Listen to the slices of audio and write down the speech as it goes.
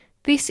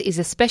This is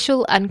a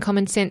special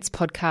Uncommon Sense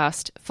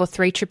podcast for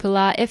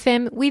 3RRR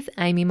FM with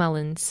Amy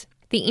Mullins.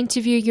 The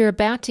interview you're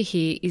about to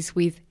hear is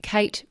with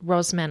Kate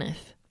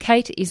Rosmanath.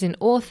 Kate is an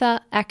author,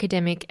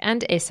 academic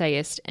and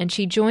essayist, and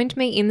she joined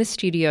me in the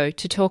studio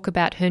to talk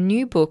about her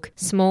new book,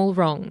 Small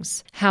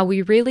Wrongs: How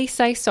We Really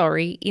Say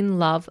Sorry in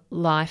Love,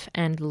 Life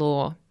and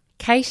Law.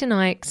 Kate and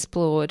I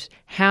explored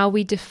how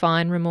we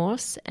define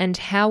remorse and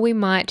how we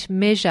might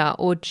measure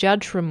or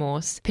judge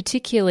remorse,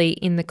 particularly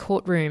in the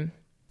courtroom.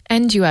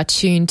 And you are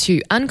tuned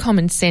to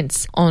Uncommon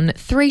Sense on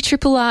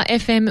 3RRR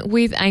FM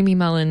with Amy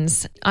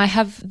Mullins. I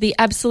have the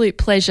absolute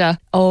pleasure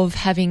of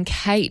having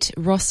Kate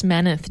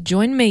Rosmanath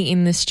join me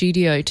in the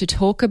studio to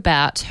talk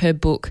about her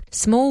book,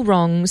 Small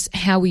Wrongs: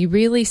 How We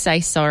Really Say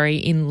Sorry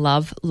in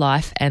Love,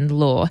 Life and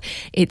Law.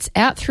 It's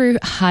out through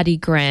Hardie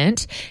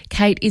Grant.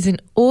 Kate is an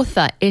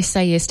author,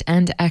 essayist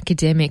and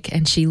academic,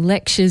 and she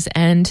lectures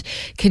and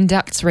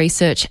conducts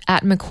research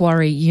at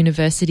Macquarie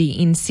University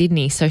in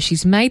Sydney. So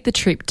she's made the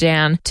trip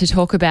down to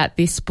talk about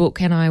this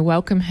book, and I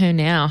welcome her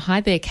now.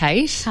 Hi there,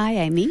 Kate. Hi,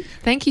 Amy.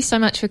 Thank you so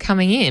much for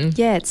coming in.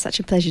 Yeah, it's such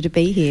a pleasure to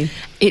be here.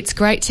 It's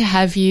great to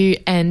have you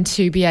and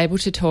to be able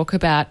to talk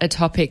about a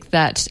topic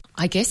that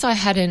I guess I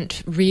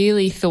hadn't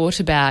really thought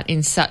about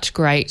in such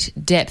great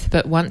depth,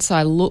 but once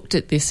I looked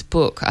at this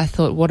book, I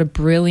thought, what a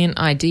brilliant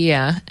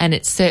idea, and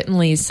it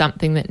certainly is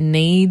something that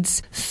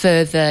needs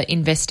further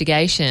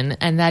investigation,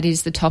 and that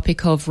is the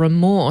topic of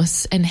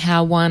remorse and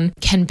how one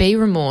can be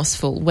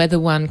remorseful, whether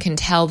one can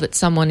tell that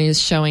someone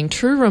is showing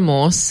true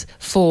remorse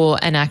for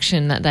an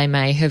action that they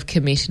may have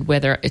committed,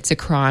 whether it's a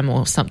crime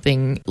or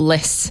something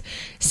less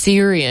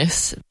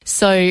serious.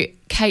 So,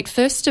 Kate,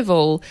 first of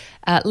all,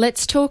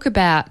 let's talk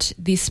about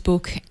this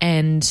book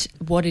and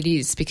what it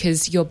is,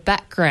 because your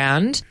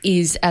background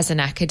is as an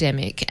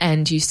academic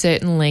and you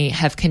certainly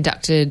have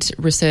conducted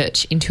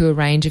research into a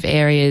range of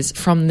areas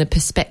from the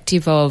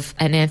perspective of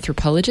an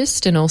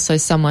anthropologist and also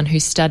someone who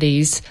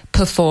studies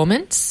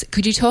performance.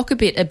 Could you talk a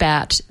bit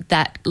about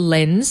that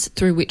lens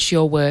through which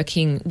you're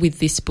working with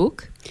this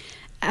book?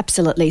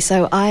 Absolutely.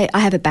 So I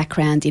have a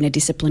background in a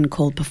discipline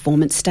called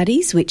performance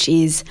studies, which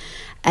is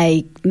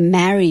a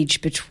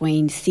marriage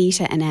between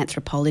theatre and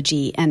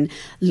anthropology, and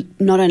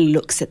not only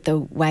looks at the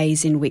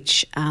ways in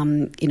which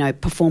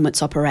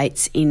performance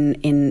operates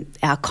in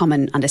our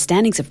common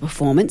understandings of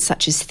performance,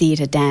 such as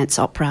theatre, dance,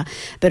 opera,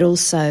 but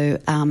also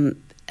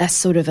a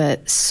sort of a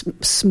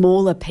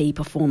smaller P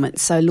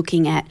performance. So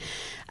looking at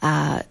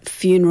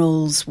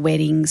funerals,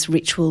 weddings,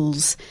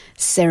 rituals,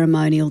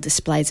 ceremonial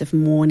displays of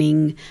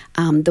mourning,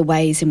 the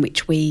ways in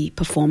which we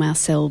perform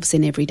ourselves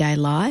in everyday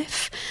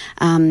life.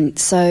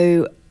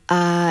 Of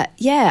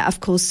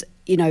course,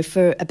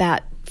 for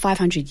about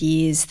 500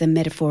 years, the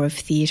metaphor of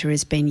theatre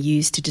has been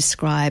used to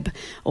describe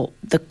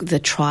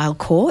the trial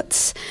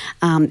courts.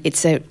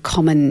 It's a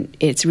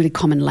really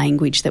common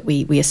language that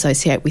we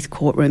associate with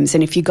courtrooms.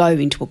 And if you go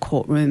into a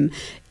courtroom,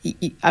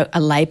 a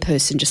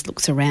layperson just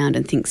looks around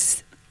and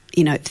thinks,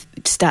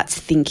 starts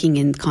thinking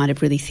in kind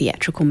of really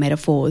theatrical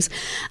metaphors.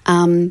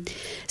 And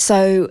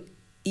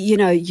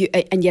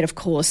yet, of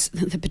course,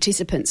 the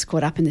participants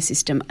caught up in the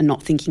system are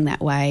not thinking that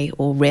way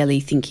or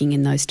rarely thinking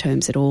in those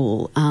terms at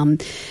all.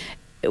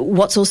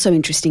 What's also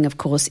interesting, of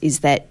course, is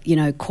that,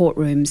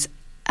 courtrooms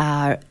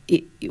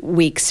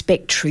we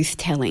expect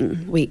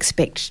truth-telling. We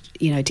expect,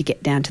 to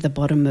get down to the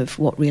bottom of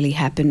what really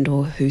happened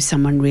or who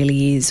someone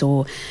really is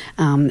or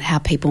how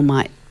people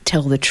might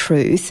tell the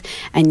truth,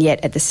 and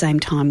yet at the same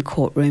time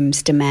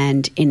courtrooms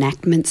demand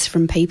enactments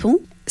from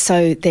people.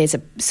 So there's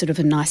a sort of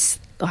a nice,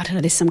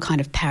 there's some kind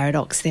of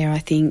paradox there, I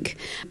think.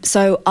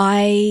 So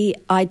I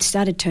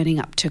started turning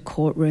up to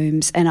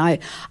courtrooms and I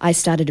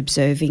started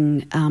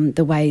observing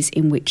the ways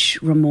in which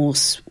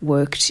remorse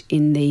worked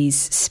in these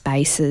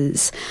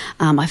spaces.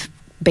 I've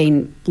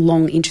been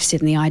long interested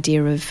in the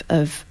idea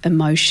of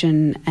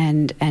emotion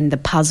and the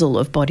puzzle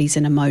of bodies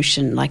and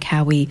emotion, like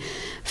how we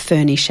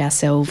furnish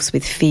ourselves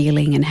with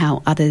feeling and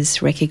how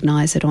others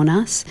recognise it on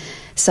us.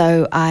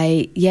 So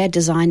I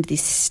designed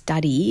this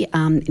study,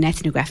 an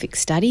ethnographic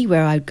study,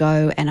 where I'd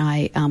go and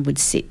I would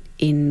sit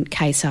in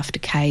case after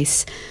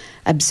case,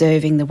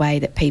 observing the way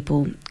that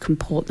people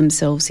comport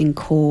themselves in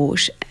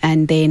court,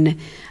 and then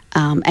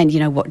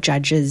how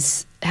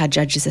judges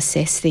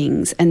assess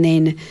things, and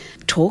then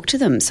talk to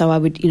them. So I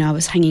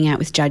was hanging out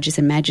with judges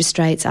and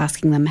magistrates,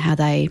 asking them how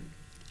they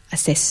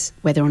assess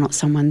whether or not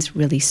someone's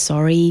really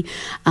sorry,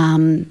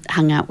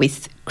 hung out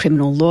with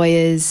criminal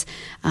lawyers,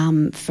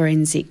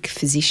 forensic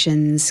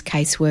physicians,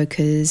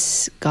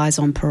 caseworkers, guys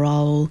on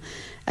parole,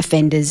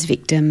 offenders,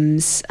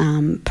 victims,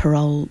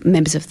 parole,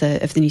 members of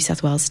the New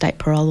South Wales State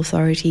Parole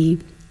Authority.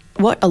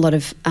 What a lot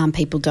of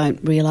people don't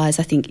realise,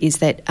 I think, is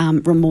that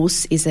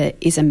remorse is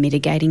a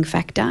mitigating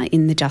factor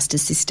in the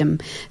justice system.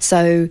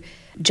 So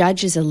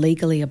judges are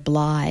legally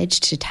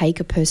obliged to take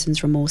a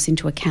person's remorse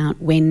into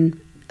account when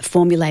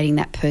formulating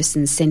that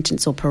person's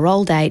sentence or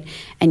parole date,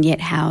 and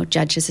yet how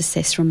judges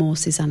assess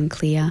remorse is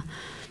unclear.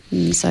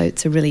 So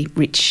it's a really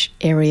rich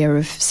area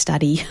of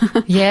study.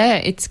 Yeah,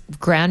 it's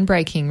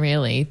groundbreaking,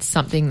 really. It's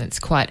something that's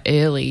quite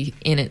early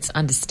in its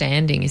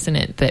understanding, isn't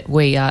it? That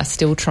we are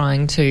still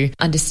trying to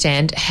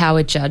understand how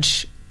a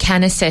judge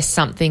can assess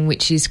something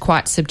which is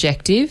quite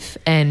subjective,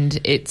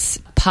 and it's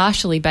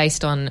partially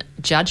based on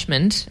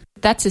judgment.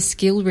 That's a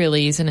skill,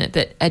 really, isn't it,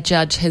 that a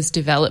judge has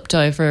developed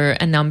over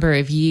a number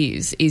of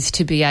years, is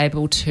to be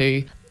able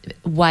to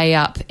weigh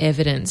up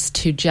evidence,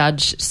 to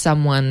judge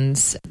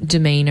someone's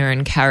demeanour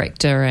and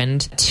character,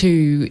 and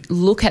to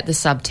look at the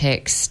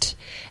subtext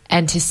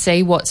and to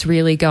see what's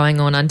really going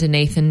on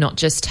underneath and not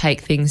just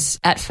take things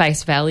at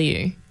face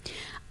value.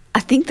 I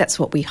think that's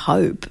what we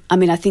hope. I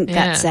mean, I think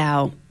that's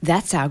our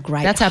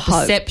great hope. That's our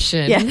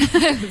perception. Yeah.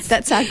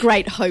 That's our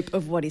great hope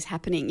of what is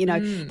happening. You know,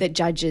 that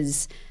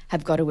judges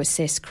have got to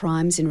assess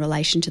crimes in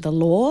relation to the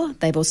law.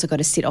 They've also got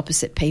to sit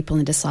opposite people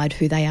and decide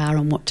who they are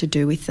and what to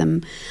do with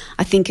them.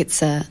 I think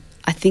it's a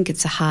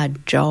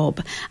hard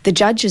job. The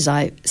judges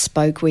I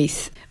spoke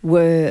with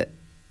were,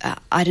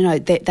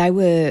 they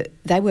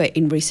were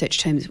in research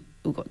terms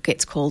what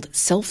gets called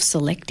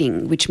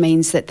self-selecting, which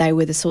means that they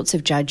were the sorts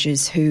of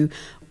judges who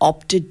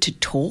opted to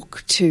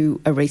talk to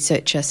a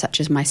researcher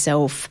such as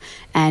myself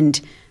and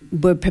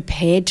were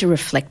prepared to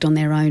reflect on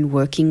their own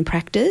working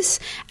practice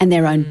and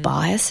their own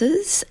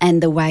biases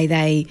and the way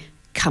they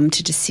come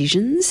to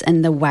decisions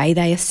and the way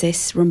they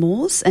assess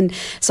remorse. And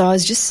so I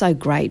was just so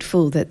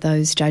grateful that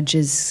those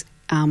judges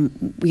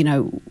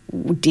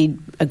did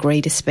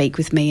agree to speak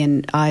with me,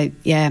 and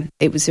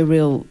it was a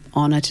real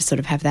honour to sort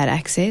of have that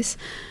access.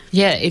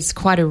 Yeah, it's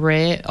quite a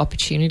rare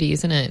opportunity,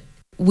 isn't it?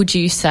 Would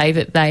you say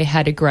that they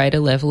had a greater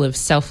level of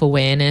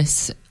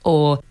self-awareness,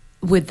 or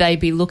would they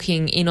be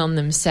looking in on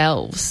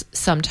themselves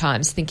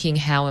sometimes thinking,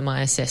 how am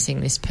I assessing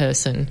this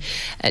person?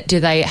 Do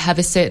they have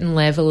a certain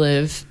level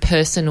of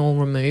personal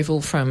removal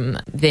from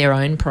their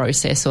own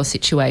process or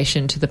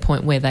situation to the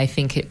point where they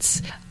think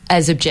it's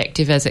as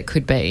objective as it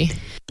could be?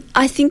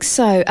 I think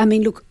so. I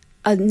mean, look,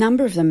 a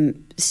number of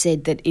them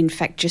said that, in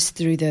fact, just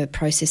through the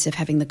process of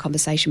having the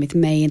conversation with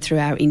me and through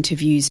our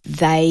interviews,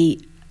 they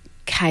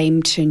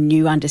came to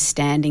new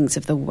understandings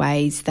of the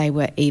ways they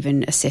were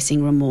even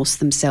assessing remorse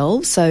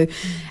themselves. So,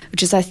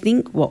 which is, I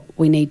think, what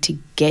we need to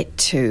get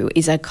to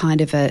is a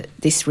kind of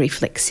this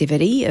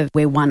reflexivity of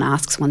where one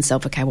asks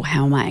oneself, okay, well,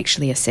 how am I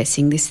actually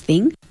assessing this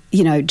thing?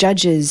 You know,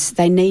 judges,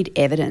 they need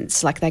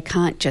evidence. Like, they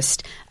can't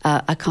just,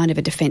 a kind of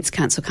a defence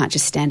counsel can't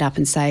just stand up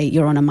and say,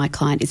 Your Honour, my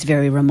client is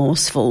very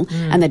remorseful,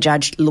 and the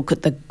judge look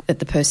at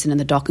the person in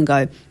the dock and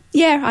go,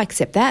 yeah, I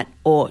accept that,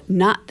 or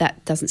nah,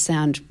 that doesn't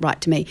sound right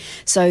to me.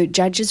 So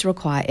judges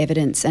require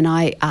evidence, and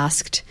I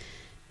asked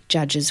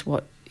judges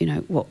what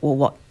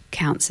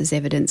counts as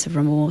evidence of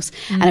remorse.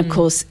 And of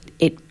course,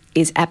 it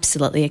is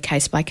absolutely a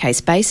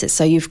case-by-case basis.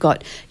 So you've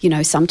got,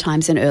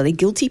 sometimes an early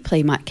guilty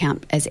plea might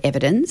count as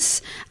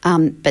evidence,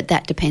 but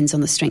that depends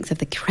on the strength of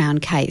the Crown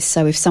case.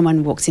 So if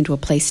someone walks into a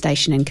police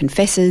station and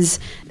confesses,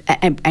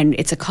 and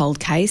it's a cold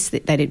case,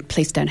 that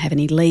police don't have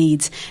any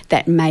leads,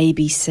 that may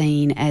be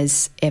seen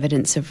as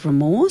evidence of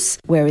remorse.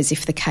 Whereas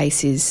if the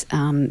case is,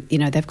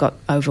 they've got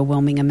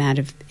overwhelming amount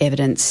of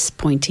evidence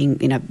pointing,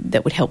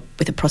 that would help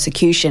with a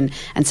prosecution,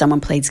 and someone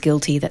pleads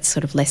guilty, that's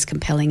sort of less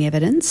compelling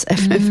evidence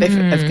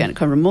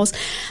of remorse.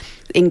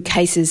 In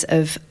cases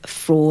of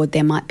fraud,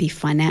 there might be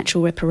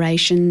financial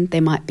reparation,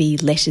 there might be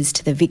letters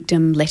to the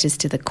victim, letters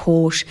to the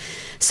court.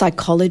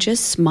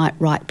 Psychologists might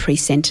write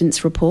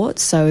pre-sentence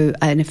reports, so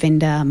an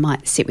offender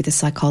might sit with a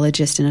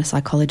psychologist and a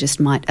psychologist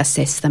might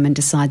assess them and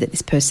decide that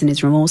this person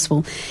is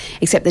remorseful.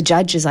 Except the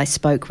judges I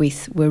spoke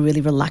with were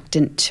really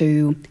reluctant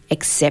to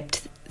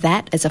accept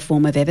that as a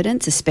form of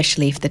evidence,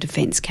 especially if the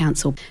defence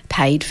counsel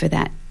paid for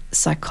that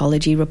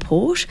psychology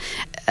report.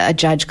 A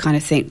judge kind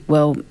of think,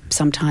 well,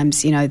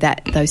 sometimes,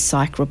 that those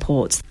psych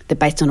reports, they're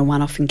based on a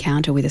one-off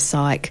encounter with a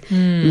psych,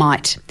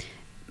 might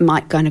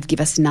kind of give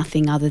us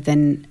nothing other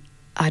than,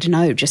 I don't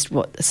know, just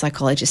what the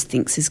psychologist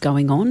thinks is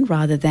going on,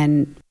 rather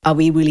than are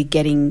we really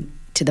getting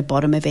to the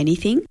bottom of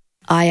anything.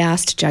 I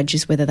asked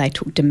judges whether they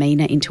took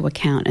demeanour into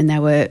account, and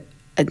a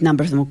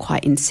number of them were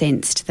quite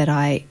incensed that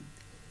I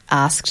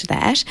asked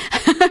that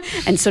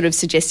and sort of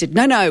suggested,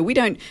 no, we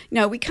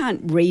can't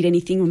read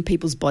anything from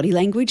people's body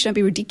language. Don't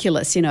be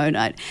ridiculous,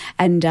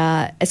 And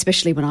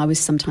especially when I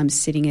was sometimes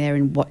sitting there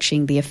and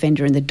watching the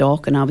offender in the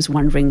dock, and I was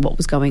wondering what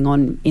was going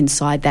on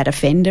inside that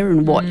offender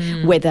and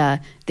whether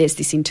there's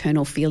this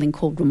internal feeling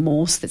called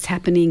remorse that's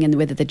happening and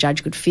whether the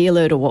judge could feel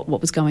it or what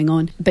was going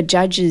on. But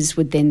judges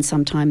would then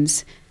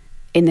sometimes,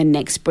 in the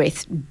next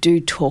breath, do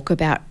talk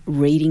about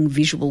reading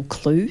visual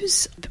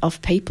clues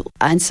of people.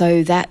 And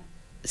so that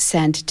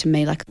sounded to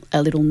me like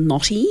a little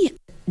knotty.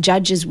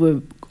 Judges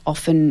were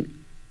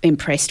often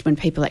impressed when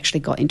people actually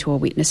got into a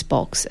witness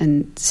box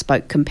and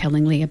spoke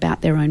compellingly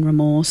about their own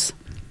remorse.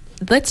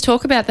 Let's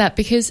talk about that,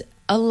 because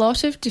a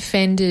lot of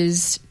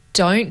defenders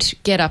don't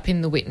get up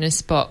in the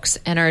witness box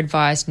and are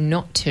advised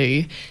not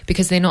to,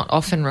 because they're not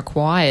often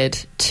required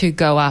to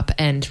go up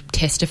and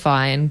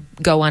testify and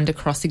go under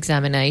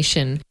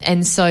cross-examination.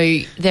 And so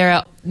there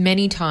are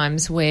many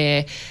times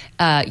where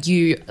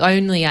you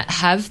only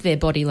have their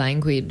body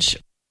language.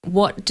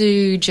 What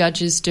do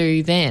judges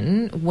do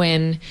then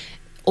when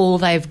all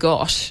they've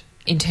got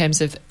in terms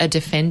of a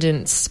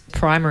defendant's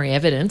primary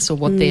evidence, or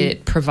what they're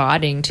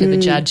providing to the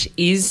judge,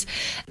 is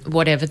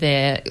whatever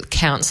their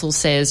counsel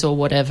says, or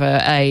whatever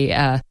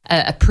a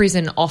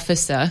prison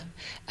officer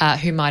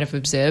who might have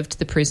observed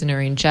the prisoner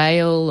in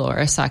jail, or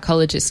a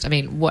psychologist? I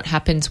mean, what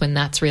happens when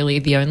that's really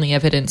the only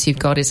evidence you've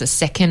got is a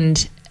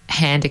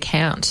second-hand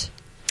account?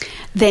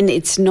 Then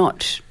it's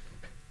not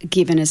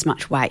given as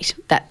much weight.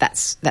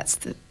 That's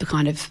the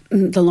kind of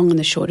the long and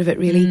the short of it,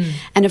 really.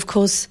 And of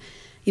course,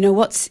 you know,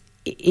 what's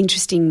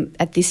interesting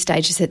at this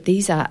stage is that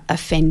these are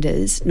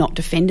offenders, not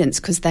defendants,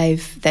 because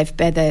they've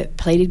either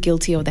pleaded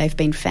guilty or they've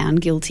been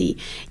found guilty.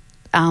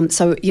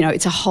 So, you know,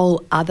 it's a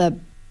whole other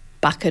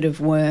bucket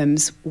of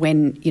worms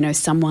when, you know,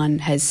 someone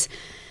has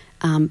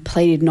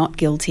pleaded not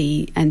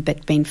guilty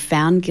but been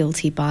found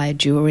guilty by a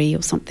jury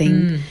or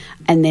something,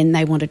 and then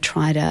they want to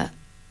try to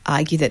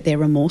argue that they're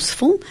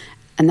remorseful,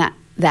 and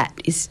that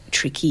is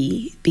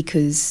tricky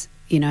because,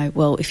 you know,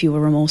 well, if you were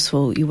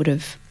remorseful, you would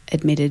have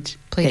admitted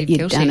that you'd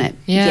guilty. done it.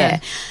 Yeah.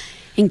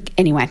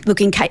 Anyway,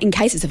 look, in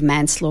cases of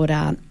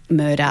manslaughter,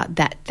 murder,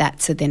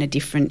 that's then a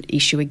different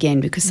issue again,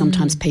 because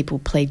sometimes people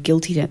plead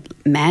guilty to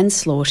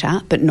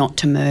manslaughter but not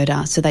to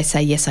murder. So they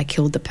say, yes, I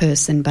killed the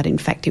person, but in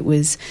fact there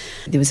was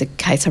a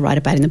case I write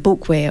about in the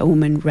book where a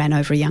woman ran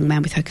over a young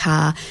man with her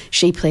car.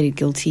 She pleaded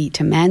guilty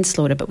to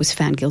manslaughter but was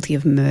found guilty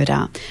of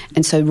murder.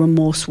 And so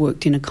remorse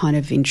worked in a kind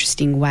of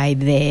interesting way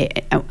there.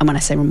 And when I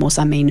say remorse,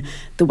 I mean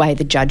the way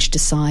the judge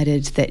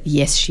decided that,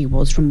 yes, she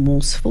was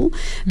remorseful.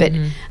 But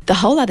the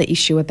whole other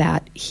issue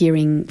about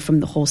hearing from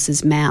the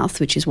horse's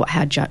mouth, which is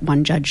how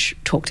one judge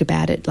talked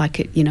about it,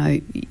 like, you know,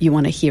 you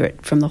want to hear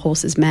it from the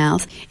horse's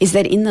mouth, is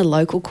that in the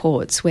local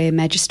courts where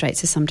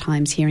magistrates are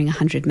sometimes hearing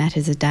 100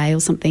 matters a day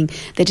or something,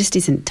 there just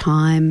isn't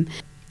time.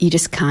 You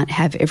just can't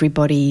have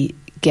everybody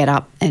get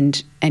up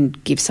and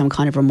give some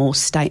kind of remorse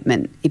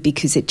statement,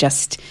 because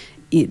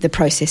the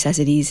process as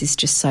it is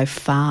just so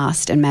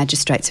fast, and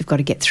magistrates have got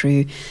to get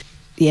through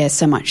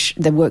so much.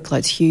 The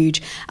workload's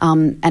huge,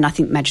 and I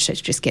think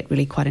magistrates just get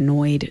really quite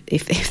annoyed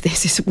if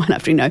there's this one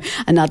after, you know,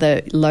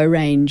 another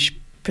low-range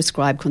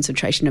prescribed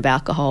concentration of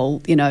alcohol,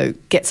 you know,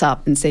 gets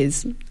up and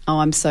says, "Oh,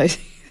 I'm so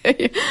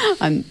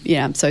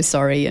I'm so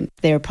sorry," and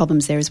there are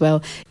problems there as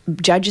well.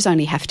 Judges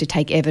only have to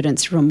take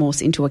evidence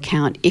remorse into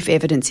account if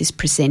evidence is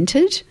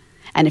presented,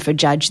 and if a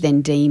judge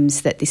then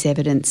deems that this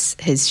evidence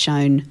has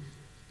shown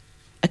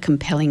a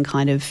compelling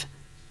kind of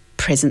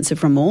presence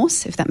of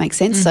remorse, if that makes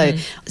sense. So,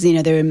 you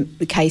know, there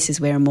are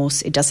cases where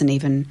remorse, it doesn't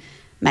even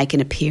make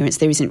an appearance.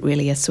 There isn't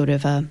really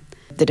the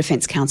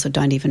defence counsel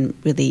don't even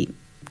really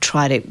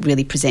try to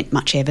really present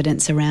much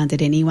evidence around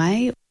it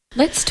anyway.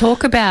 Let's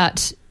talk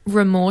about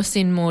remorse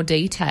in more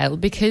detail,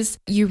 because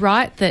you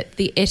write that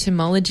the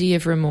etymology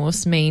of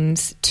remorse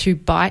means to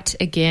bite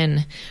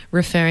again,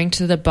 referring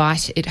to the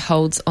bite it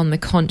holds on the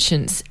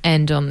conscience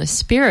and on the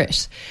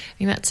spirit. I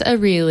mean, that's a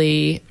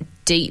really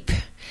deep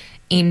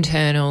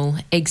internal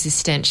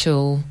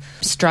existential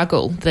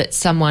struggle that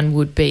someone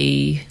would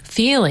be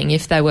feeling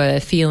if they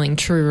were feeling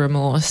true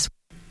remorse.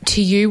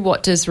 To you,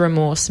 what does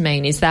remorse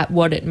mean? Is that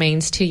what it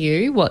means to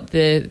you, what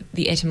the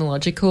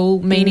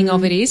etymological meaning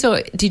of it is?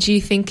 Or did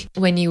you think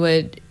when you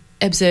were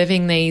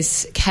observing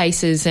these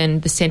cases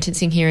and the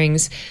sentencing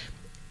hearings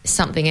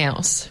something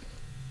else?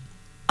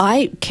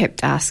 I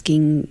kept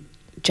asking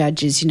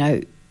judges, you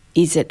know,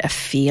 is it a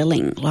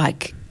feeling?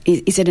 Like,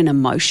 is it an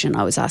emotion?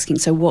 I was asking.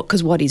 So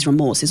because what is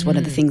remorse is one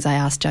of the things I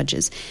asked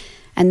judges.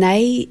 And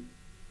they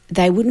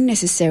wouldn't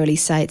necessarily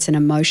say it's an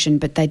emotion,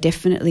 but they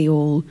definitely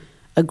all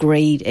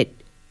agreed it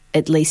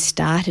at least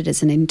started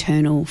as an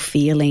internal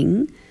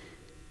feeling,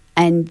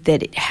 and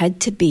that it had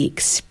to be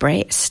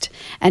expressed.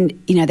 And,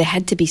 you know, there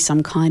had to be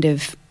some kind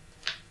of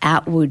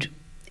outward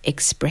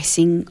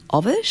expressing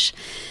of it.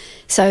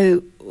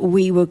 So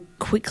we were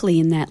quickly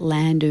in that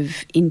land of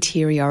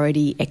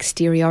interiority,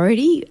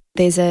 exteriority.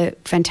 There's a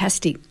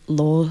fantastic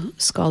law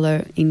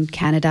scholar in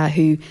Canada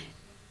who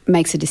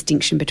makes a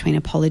distinction between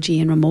apology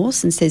and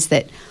remorse, and says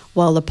that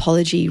while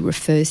apology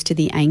refers to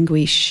the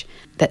anguish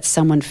that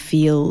someone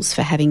feels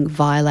for having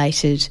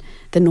violated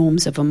the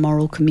norms of a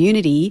moral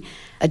community,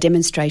 a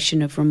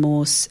demonstration of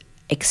remorse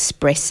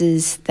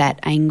expresses that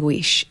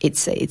anguish.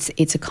 It's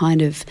a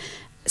kind of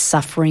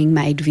suffering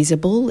made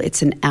visible.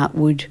 It's an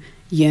outward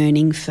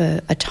yearning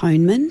for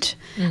atonement.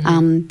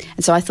 And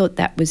so I thought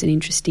that was an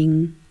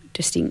interesting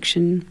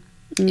distinction.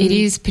 It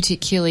is,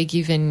 particularly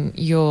given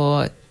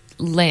your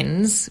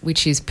lens,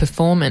 which is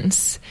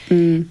performance,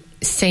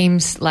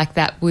 seems like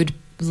that would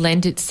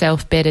lend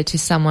itself better to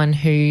someone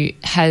who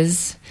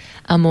has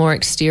a more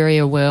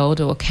exterior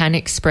world or can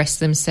express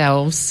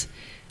themselves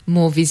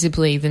more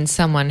visibly than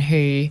someone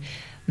who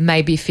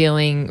may be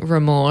feeling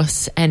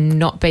remorse and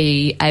not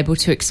be able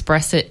to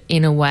express it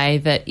in a way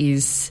that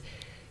is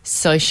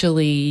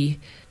socially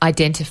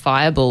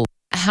identifiable.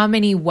 How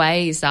many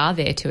ways are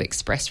there to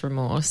express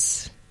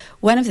remorse?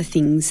 One of the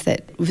things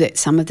that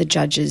some of the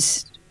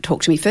judges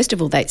talk to me, first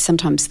of all,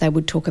 sometimes they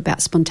would talk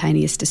about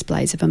spontaneous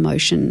displays of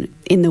emotion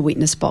in the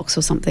witness box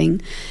or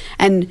something.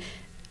 And,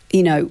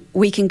 you know,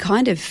 we can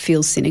kind of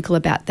feel cynical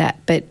about that,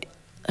 but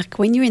like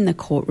when you're in the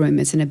courtroom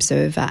as an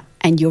observer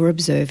and you're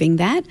observing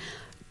that,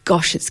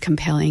 gosh, it's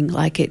compelling.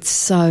 Like, it's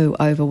so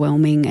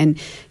overwhelming.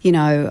 And, you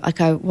know,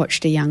 like I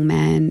watched a young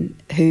man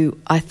who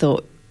I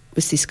thought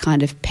was this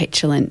kind of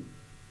petulant,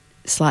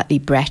 slightly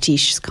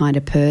brattish kind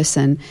of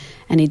person,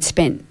 and he'd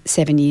spent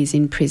 7 years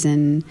in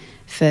prison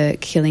for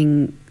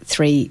killing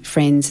 3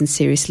 friends and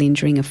seriously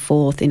injuring a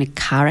 4th in a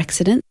car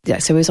accident. So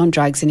he was on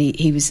drugs, and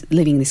he was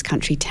living in this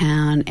country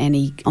town,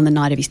 and on the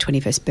night of his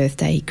 21st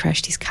birthday, he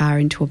crashed his car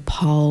into a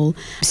pole,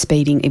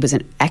 speeding. It was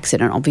an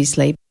accident,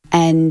 obviously,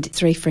 and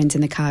 3 friends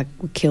in the car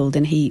were killed,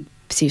 and he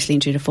seriously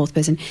injured a 4th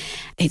person.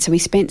 So he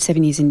spent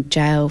 7 years in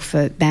jail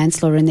for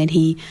manslaughter, and then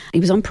he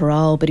was on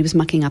parole, but he was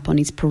mucking up on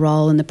his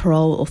parole, and the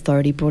parole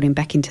authority brought him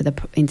back into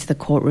the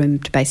courtroom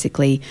to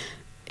basically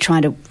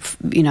trying to,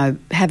 you know,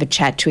 have a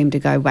chat to him to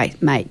go,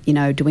 wait, mate, you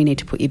know, do we need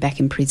to put you back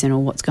in prison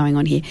or what's going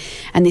on here?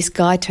 And this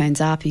guy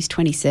turns up, he's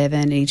 27,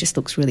 and he just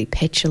looks really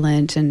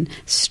petulant and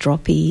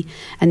stroppy.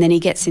 And then he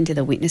gets into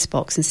the witness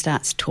box and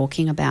starts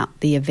talking about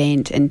the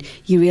event, and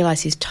you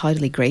realise he's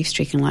totally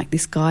grief-stricken. Like,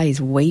 this guy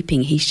is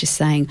weeping. He's just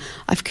saying,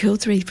 I've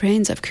killed 3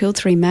 friends, I've killed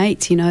 3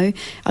 mates, you know,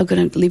 I've got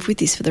to live with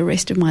this for the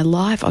rest of my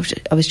life.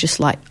 I was just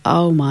like,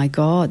 oh my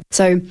God.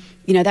 So,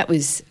 you know, that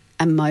was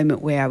a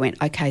moment where I went,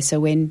 okay,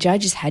 so when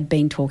judges had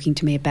been talking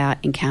to me about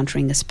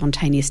encountering a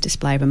spontaneous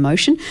display of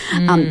emotion,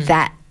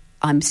 that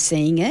I'm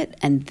seeing it,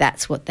 and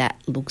that's what that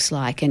looks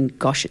like, and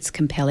gosh, it's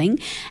compelling.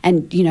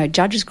 And, you know,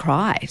 judges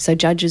cry. So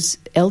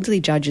elderly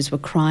judges were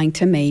crying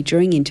to me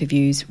during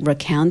interviews,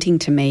 recounting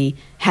to me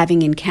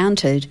having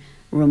encountered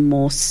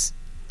remorse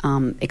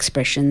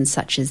expressions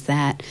such as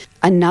that.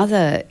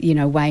 Another, you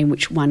know, way in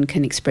which one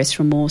can express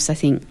remorse, I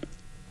think,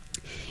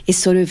 is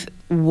sort of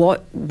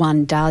what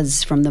one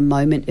does from the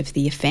moment of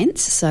the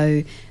offence.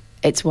 So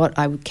it's what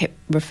I kept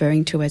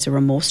referring to as a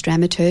remorse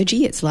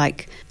dramaturgy. It's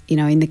like, you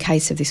know, in the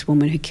case of this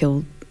woman who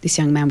killed this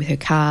young man with her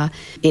car,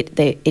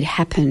 it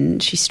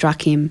happened, she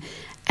struck him,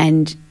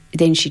 and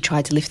then she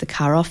tried to lift the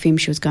car off him.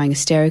 She was going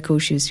hysterical.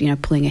 She was, you know,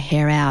 pulling her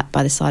hair out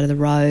by the side of the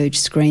road,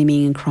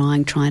 screaming and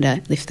crying, trying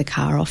to lift the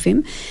car off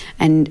him.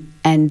 And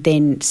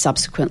then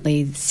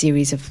subsequently, the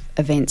series of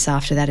events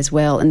after that as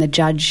well. And the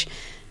judge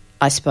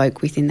I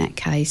spoke with in that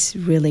case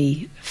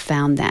really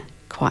found that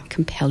quite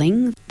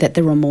compelling, that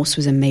the remorse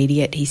was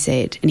immediate, he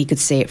said, and he could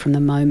see it from the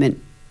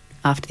moment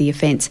after the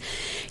offence.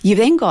 You've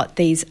then got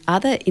these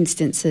other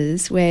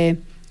instances where,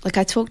 like,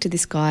 I talked to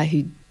this guy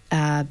who'd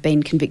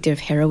been convicted of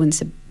heroin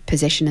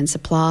possession and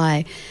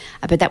supply,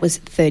 but that was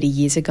 30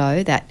 years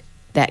ago,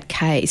 that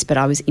case, but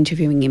I was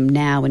interviewing him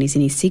now when he's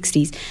in his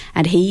 60s,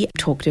 and he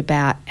talked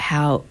about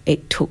how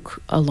it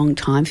took a long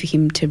time for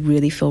him to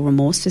really feel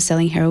remorse for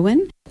selling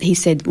heroin. He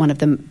said one of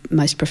the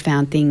most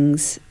profound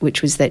things,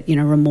 which was that, you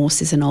know,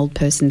 remorse is an old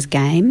person's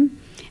game,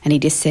 and he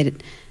just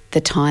said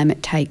the time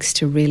it takes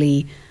to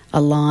really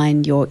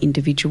align your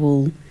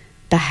individual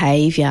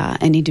behaviour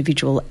and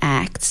individual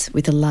acts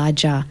with a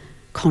larger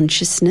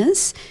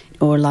consciousness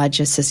or a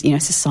larger, you know,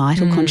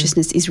 societal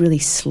consciousness is really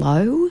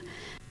slow.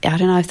 I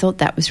don't know, I thought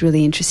that was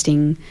really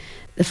interesting.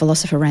 The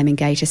philosopher Raymond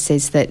Gaita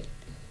says that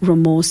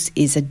remorse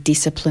is a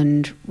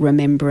disciplined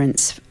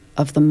remembrance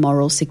of the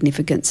moral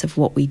significance of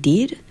what we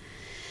did.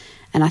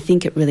 And I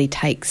think it really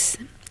takes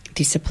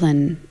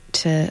discipline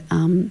to,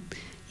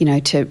 you know,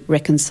 to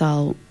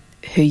reconcile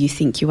who you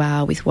think you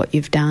are with what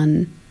you've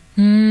done.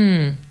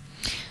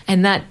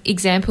 And that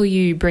example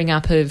you bring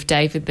up of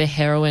David, the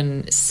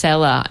heroin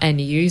seller and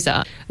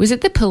user, was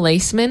it the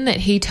policeman that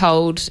he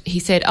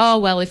said, oh,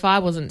 well, if I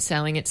wasn't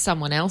selling it,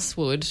 someone else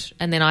would,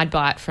 and then I'd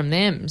buy it from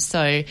them.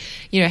 So,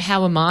 you know,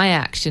 how are my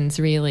actions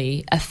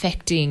really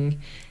affecting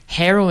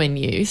heroin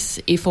use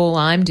if all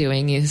I'm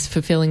doing is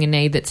fulfilling a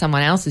need that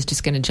someone else is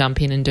just going to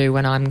jump in and do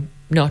when I'm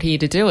not here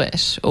to do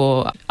it,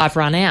 or I've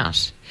run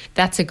out?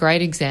 That's a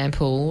great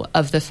example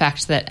of the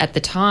fact that at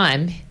the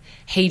time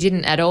he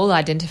didn't at all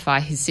identify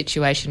his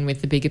situation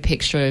with the bigger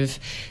picture of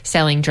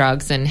selling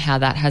drugs and how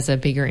that has a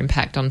bigger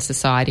impact on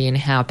society, and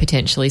how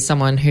potentially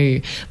someone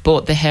who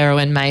bought the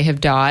heroin may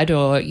have died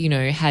or, you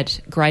know, had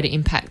greater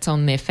impacts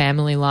on their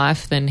family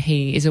life than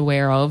he is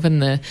aware of,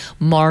 and the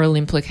moral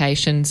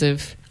implications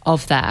of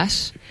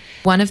that.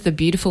 One of the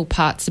beautiful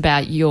parts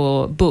about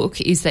your book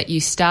is that you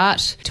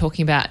start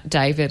talking about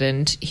David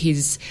and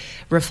his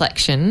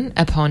reflection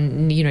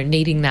upon, you know,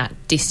 needing that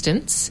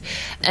distance.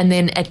 And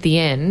then at the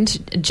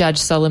end, Judge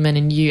Solomon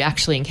and you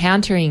actually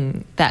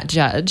encountering that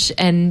judge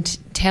and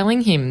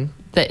telling him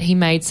that he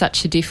made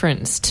such a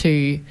difference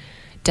to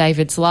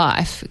David's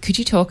life. Could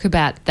you talk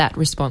about that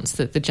response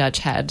that the judge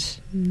had?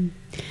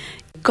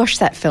 Gosh,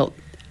 that felt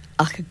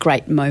like a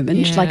great moment.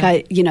 Yeah.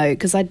 Like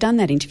because I'd done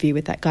that interview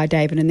with that guy,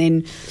 David, and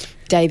then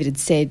David had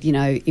said, you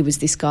know, it was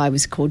this guy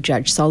was called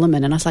Judge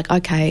Solomon, and I was like,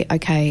 okay.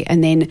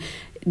 And then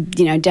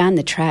down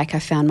the track, I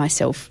found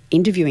myself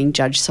interviewing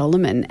Judge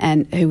Solomon,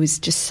 and who was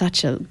just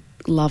such a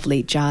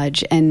lovely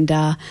judge. And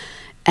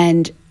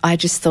I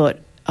just thought,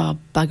 oh,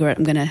 bugger it,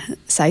 I'm going to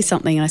say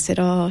something. And I said,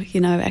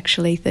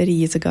 actually 30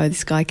 years ago,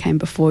 this guy came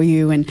before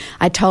you. And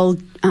I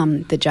told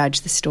the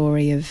judge the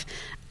story of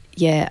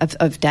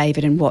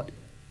David and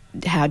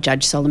how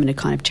Judge Solomon had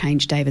kind of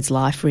changed David's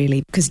life,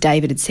 really, because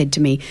David had said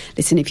to me,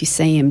 listen, if you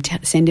see him,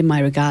 send him my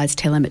regards,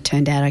 tell him it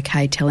turned out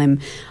okay, tell him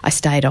I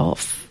stayed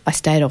off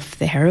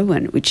the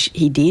heroin, which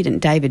he did.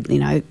 And David,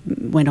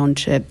 went on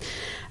to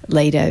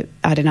lead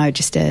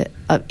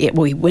he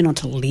went on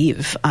to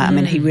live. I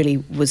mean, he really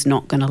was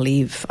not going to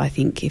live, I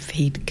think, if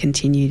he'd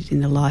continued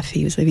in the life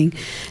he was living.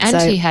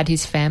 And he had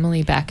his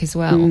family back as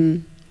well.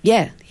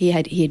 Yeah, he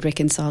had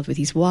reconciled with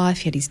his wife,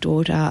 he had his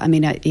daughter. I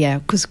mean,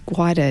 it was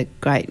quite a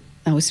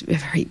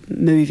very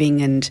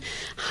moving and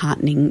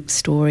heartening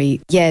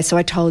story. Yeah, so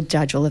I told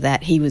Judge all of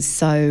that. He was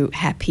so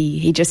happy.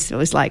 He just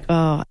was like,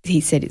 he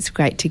said it's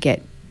great to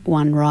get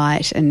one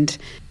right. And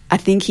I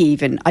think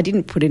I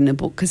didn't put it in the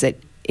book because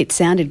it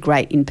sounded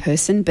great in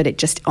person, but it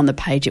just on the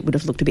page it would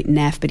have looked a bit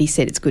naff, but he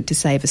said it's good to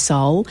save a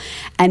soul.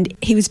 And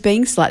he was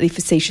being slightly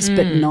facetious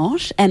but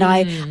not. And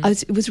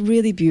it was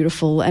really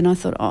beautiful. And I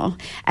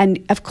thought,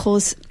 and of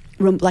course,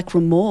 like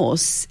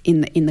remorse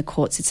in the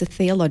courts, it's a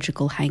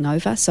theological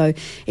hangover. So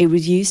it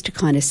was used to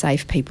kind of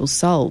save people's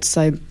souls.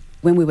 So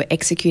when we were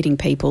executing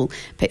people,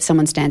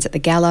 someone stands at the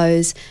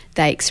gallows,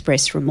 they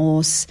express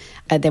remorse,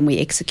 then we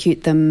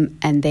execute them,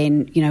 and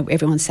then,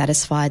 everyone's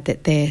satisfied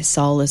that their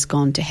soul has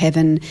gone to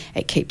heaven.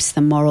 It keeps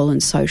the moral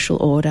and social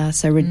order.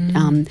 So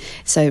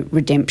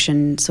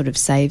redemption sort of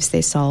saves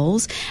their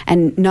souls.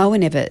 And no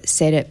one ever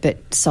said it,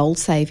 but soul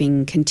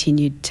saving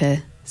continued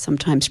to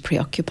sometimes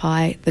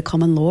preoccupy the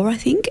common law, I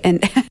think.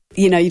 And,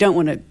 you don't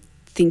want to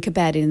think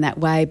about it in that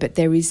way, but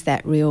there is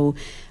that real,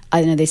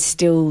 there's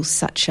still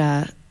such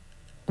a,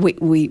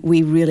 we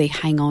really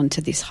hang on to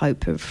this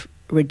hope of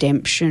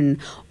redemption,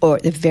 or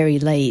at the very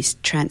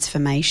least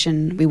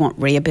transformation. We want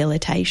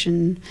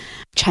rehabilitation.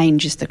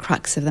 Change is the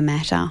crux of the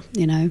matter,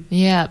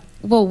 Yeah.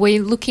 Well,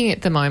 we're looking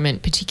at the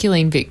moment,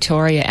 particularly in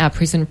Victoria, our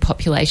prison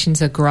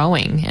populations are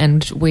growing,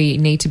 and we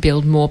need to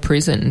build more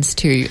prisons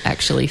to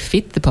actually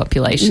fit the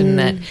population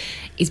that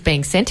is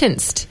being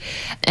sentenced.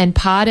 And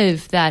part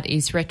of that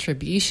is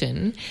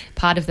retribution,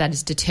 part of that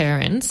is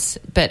deterrence,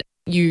 but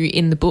you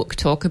in the book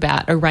talk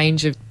about a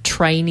range of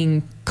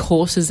training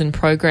courses and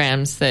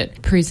programs that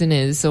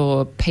prisoners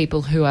or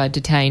people who are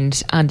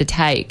detained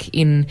undertake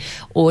in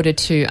order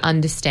to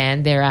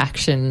understand their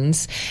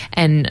actions.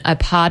 And a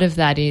part of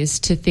that is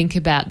to think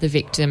about the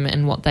victim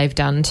and what they've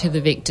done to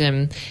the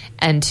victim,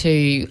 and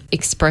to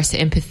express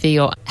empathy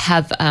or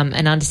have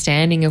an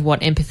understanding of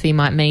what empathy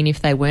might mean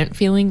if they weren't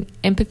feeling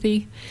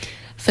empathy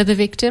for the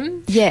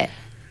victim.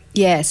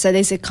 Yeah, so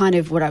there's a kind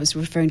of, what I was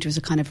referring to as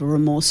a kind of a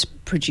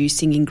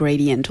remorse-producing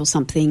ingredient or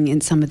something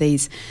in some of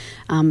these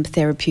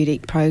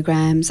therapeutic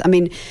programs. I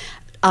mean,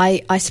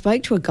 I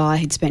spoke to a guy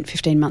who'd spent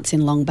 15 months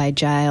in Long Bay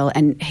Jail,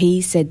 and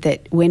he said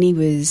that when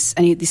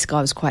this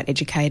guy was quite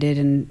educated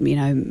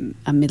and,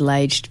 a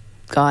middle-aged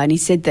guy, and he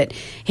said that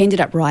he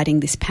ended up writing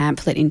this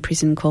pamphlet in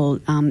prison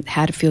called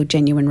How to Feel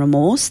Genuine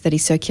Remorse, that he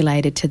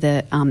circulated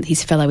to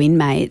his fellow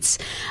inmates,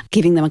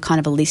 giving them a kind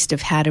of a list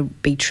of how to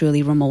be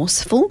truly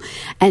remorseful.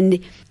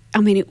 And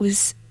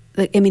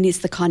it's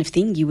the kind of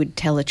thing you would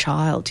tell a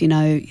child,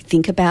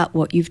 think about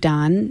what you've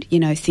done,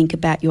 think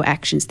about your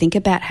actions, think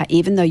about how,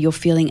 even though you're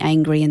feeling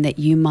angry and that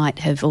you might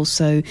have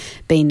also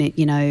been,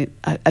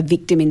 a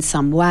victim in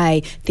some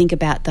way, think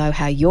about, though,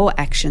 how your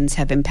actions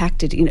have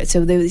impacted,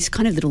 So there was this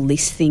kind of little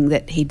list thing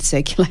that he'd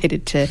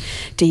circulated to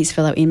his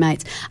fellow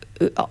inmates.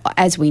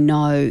 As we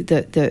know,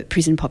 the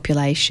prison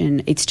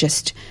population, it's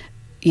just,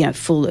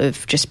 full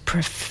of just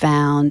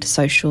profound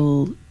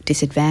social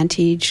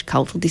disadvantage,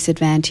 cultural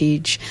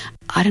disadvantage.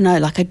 I don't know,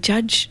 like a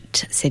judge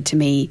said to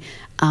me,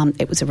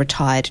 it was a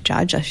retired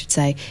judge, I should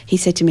say, he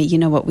said to me, you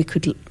know what, we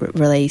could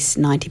release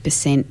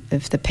 90%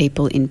 of the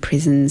people in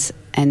prisons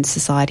and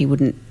society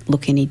wouldn't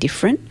look any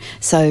different.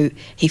 So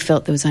he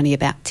felt there was only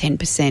about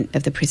 10%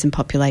 of the prison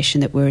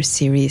population that were a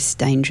serious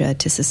danger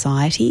to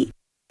society.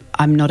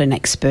 I'm not an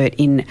expert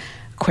in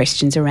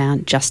questions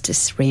around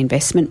justice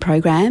reinvestment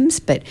programs,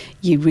 but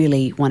you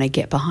really want to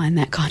get behind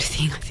that kind of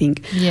thing, I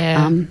think.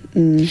 Yeah.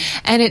 And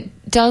it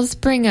does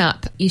bring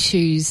up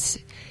issues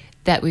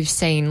that we've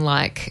seen,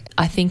 like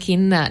I think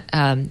in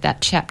that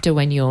chapter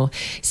when you're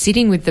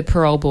sitting with the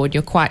parole board,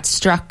 you're quite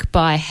struck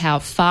by how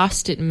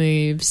fast it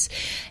moves,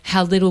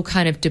 how little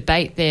kind of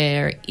debate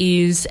there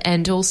is,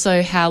 and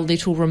also how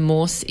little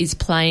remorse is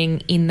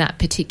playing in that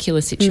particular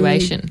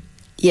situation.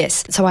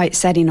 Yes. So I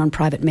sat in on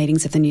private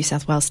meetings of the New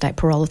South Wales State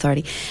Parole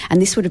Authority, and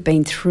this would have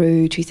been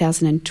through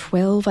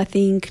 2012, I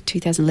think,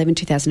 2011,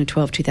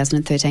 2012,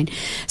 2013.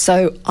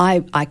 So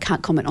I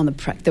can't comment on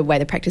the way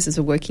the practices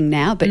are working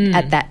now, but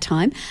at that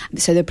time,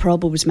 so the parole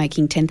board was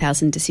making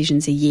 10,000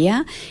 decisions a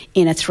year.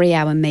 In a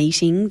 3-hour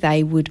meeting,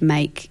 they would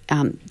make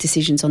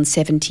decisions on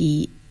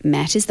 70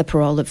 matters, the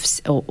parole of,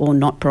 or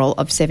not parole,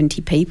 of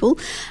 70 people,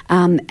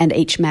 and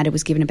each matter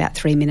was given about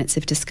 3 minutes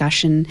of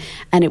discussion,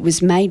 and it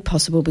was made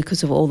possible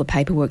because of all the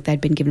paperwork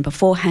they'd been given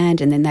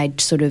beforehand, and then they'd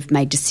sort of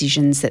made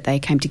decisions that they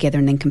came together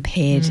and then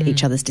compared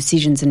each other's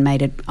decisions and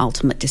made an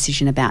ultimate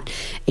decision about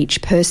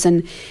each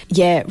person.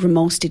 Yeah,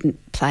 remorse didn't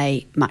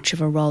play much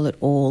of a role at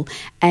all,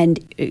 and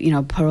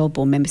a parole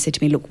board member said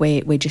to me, look,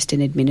 we're just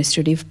an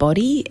administrative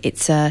body.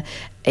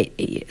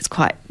 It's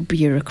quite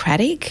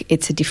bureaucratic.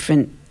 It's a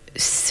different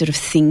sort of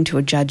thing to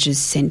a judge's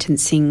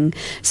sentencing.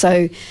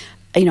 So,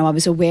 I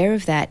was aware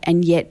of that,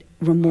 and yet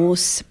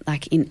remorse,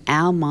 like in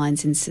our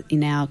minds, in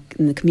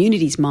the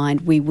community's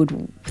mind, we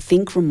would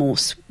think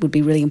remorse would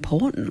be really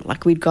important.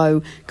 Like we'd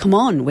go, come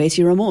on, where's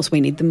your remorse? We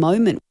need the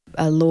moment.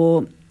 A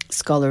law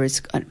scholar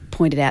has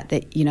pointed out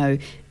that,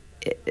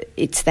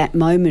 it's that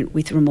moment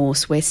with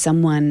remorse where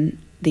someone,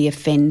 the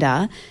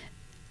offender,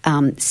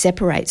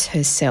 separates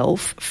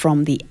herself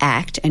from the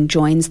act and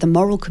joins the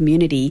moral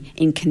community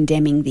in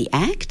condemning the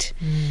act.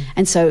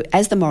 And so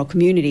as the moral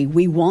community,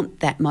 we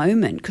want that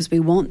moment because we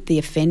want the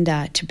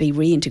offender to be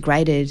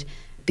reintegrated,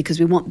 because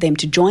we want them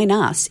to join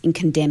us in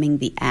condemning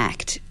the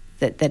act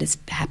that has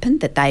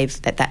happened,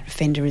 that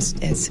offender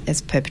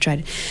has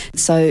perpetrated.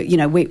 So,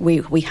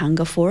 we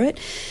hunger for it.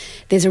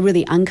 There's a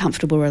really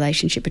uncomfortable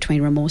relationship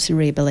between remorse and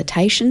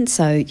rehabilitation.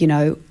 So,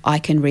 I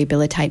can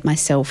rehabilitate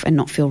myself and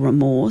not feel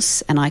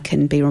remorse, and I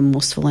can be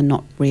remorseful and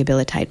not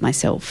rehabilitate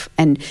myself.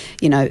 And,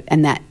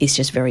 and that is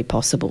just very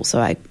possible.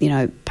 So I,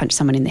 punch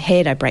someone in the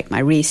head, I break my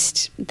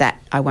wrist,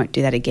 that I won't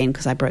do that again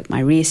because I broke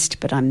my wrist,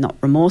 but I'm not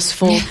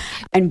remorseful.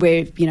 And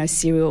we're,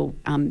 serial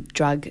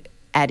drug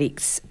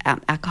addicts,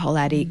 alcohol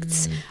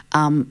addicts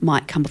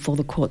might come before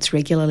the courts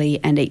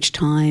regularly, and each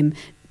time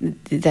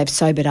they've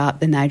sobered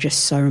up and they're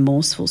just so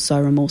remorseful.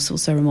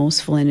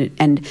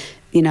 And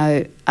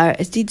I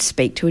did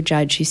speak to a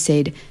judge who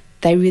said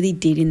they really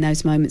did in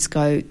those moments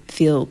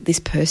feel this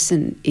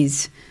person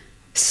is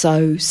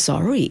so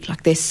sorry,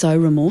 like they're so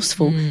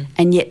remorseful,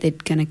 and yet they're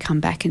going to come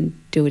back and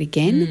do it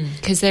again.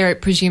 Because they're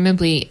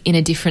presumably in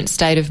a different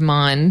state of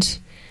mind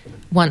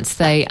once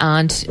they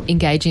aren't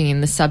engaging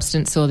in the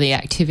substance or the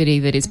activity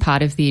that is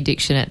part of the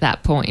addiction at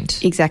that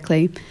point.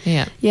 Exactly.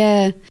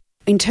 Yeah.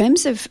 In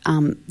terms of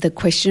the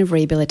question of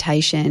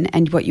rehabilitation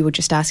and what you were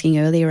just asking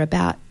earlier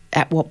about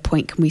at what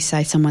point can we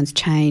say someone's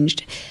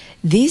changed,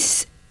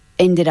 this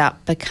ended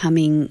up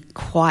becoming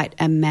quite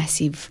a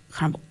massive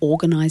kind of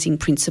organising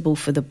principle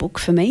for the book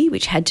for me,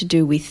 which had to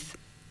do with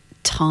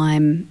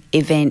time,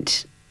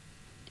 event,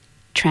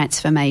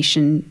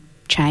 transformation,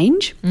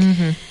 change.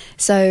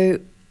 So,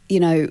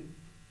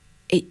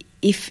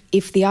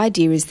 if the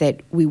idea is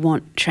that we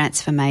want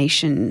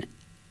transformation,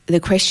 the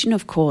question,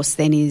 of course,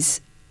 then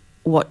is,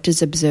 what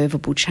does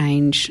observable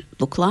change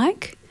look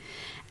like?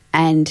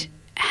 And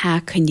how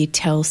can you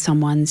tell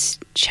someone's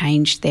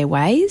changed their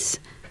ways?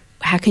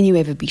 How can you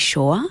ever be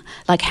sure?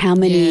 Like how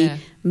many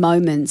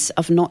moments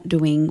of not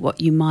doing what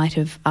you might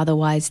have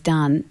otherwise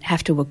done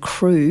have to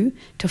accrue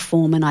to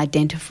form an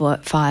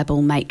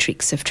identifiable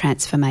matrix of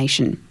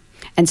transformation?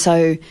 And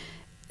so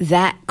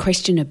that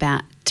question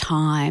about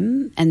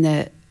time and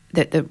that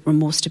the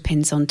remorse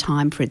depends on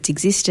time for its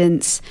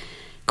existence,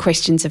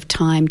 questions of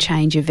time,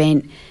 change,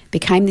 event,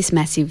 became this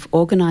massive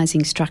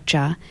organising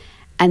structure,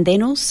 and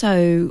then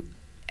also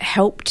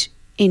helped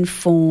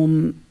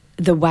inform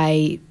the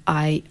way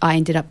I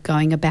ended up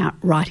going about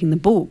writing the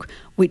book,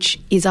 which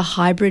is a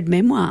hybrid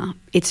memoir.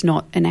 It's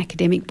not an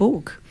academic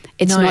book.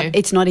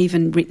 It's not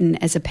even written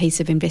as a piece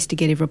of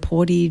investigative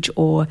reportage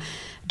or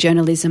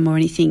journalism or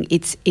anything.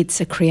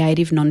 It's a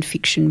creative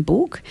non-fiction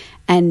book,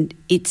 and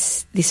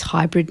it's this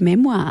hybrid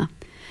memoir.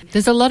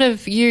 There's a lot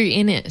of you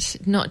in it,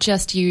 not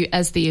just you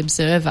as the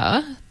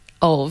observer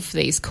of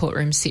these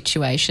courtroom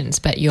situations,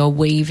 but you're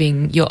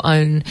weaving your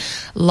own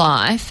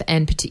life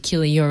and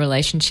particularly your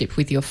relationship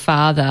with your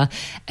father,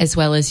 as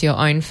well as your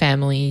own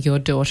family, your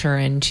daughter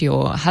and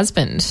your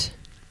husband.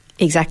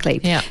 Exactly.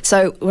 Yeah.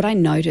 So what I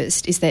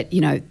noticed is that,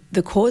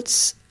 the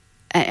courts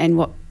and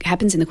what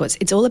happens in the courts,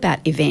 it's all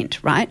about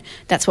event, right?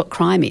 That's what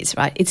crime is,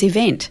 right? It's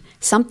event.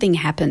 Something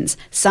happens.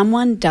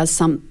 Someone does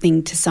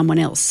something to someone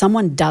else.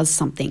 Someone does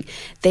something.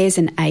 There's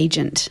an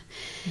agent.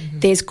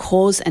 There's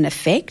cause and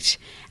effect.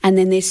 And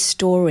then there's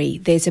story.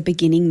 There's a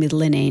beginning,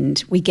 middle and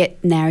end. We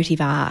get narrative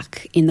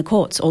arc in the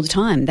courts all the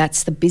time.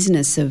 That's the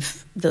business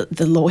of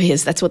the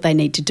lawyers. That's what they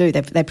need to do.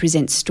 They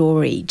present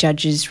story.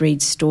 Judges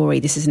read story.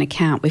 This is an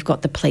account. We've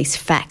got the police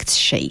facts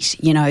sheet.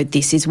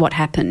 This is what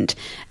happened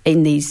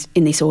in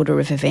this order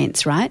of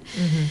events, right?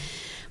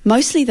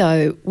 Mostly,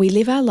 though, we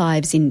live our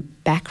lives in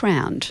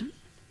background.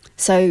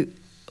 So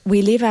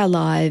we live our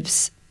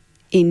lives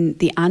in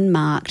the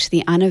unmarked,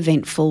 the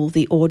uneventful,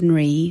 the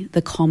ordinary,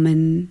 the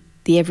common,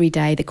 the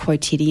everyday, the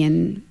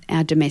quotidian,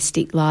 our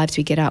domestic lives.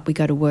 We get up, we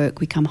go to work,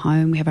 we come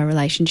home, we have our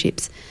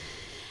relationships.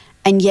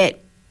 And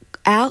yet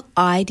our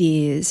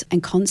ideas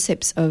and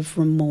concepts of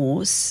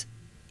remorse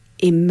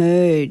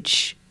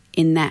emerge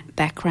in that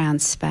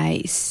background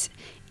space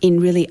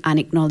in really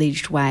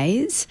unacknowledged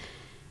ways.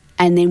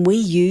 And then we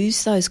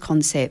use those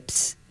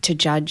concepts to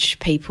judge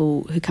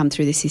people who come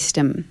through the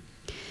system.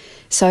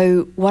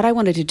 So what I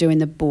wanted to do in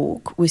the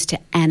book was to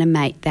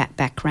animate that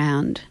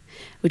background,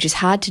 which is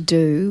hard to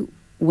do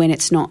when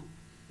it's not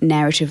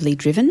narratively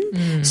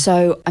driven.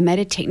 So I made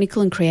a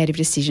technical and creative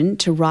decision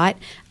to write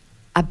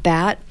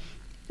about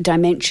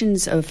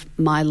dimensions of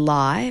my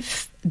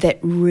life that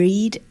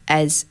read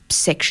as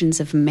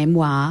sections of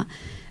memoir,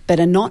 but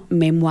are not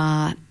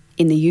memoir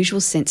in the usual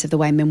sense of the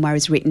way memoir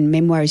is written.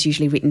 Memoir is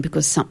usually written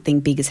because something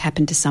big has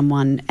happened to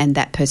someone and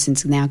that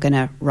person's now going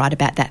to write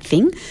about that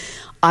thing.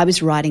 I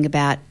was writing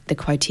about the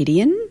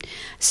quotidian.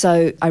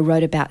 So I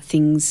wrote about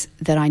things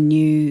that I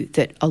knew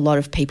that a lot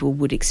of people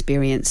would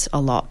experience a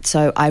lot.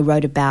 So I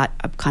wrote about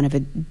a kind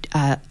of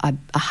a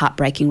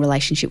heartbreaking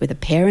relationship with a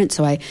parent.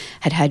 So I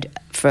had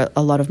for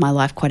a lot of my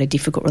life quite a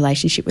difficult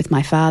relationship with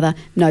my father.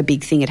 No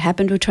big thing had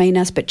happened between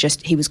us, but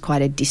just he was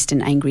quite a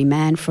distant, angry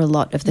man for a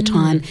lot of the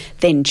time,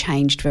 then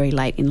changed very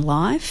late in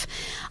life.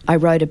 I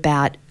wrote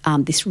about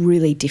this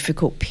really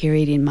difficult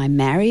period in my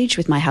marriage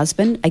with my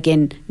husband.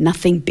 Again,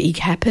 nothing big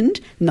happened,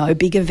 no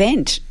big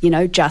event,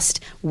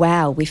 just,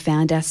 wow, we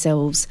found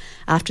ourselves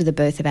after the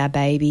birth of our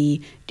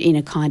baby in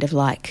a kind of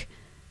like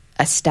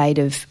a state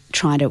of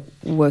trying to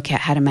work out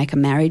how to make a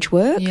marriage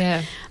work.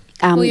 Yeah.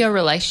 Well, your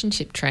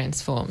relationship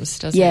transforms,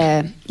 doesn't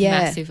it? Yeah.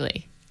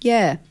 Massively.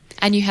 Yeah.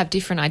 And you have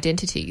different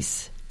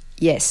identities.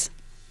 Yes.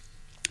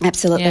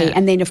 Absolutely. Yeah.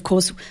 And then, of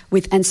course,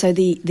 so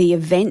the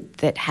event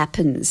that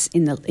happens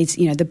is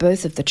the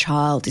birth of the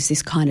child is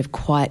this kind of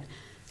quite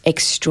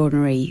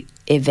extraordinary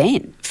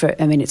event.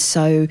 It's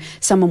so.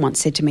 Someone once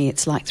said to me,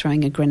 it's like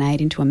throwing a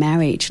grenade into a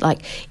marriage.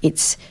 Like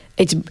it's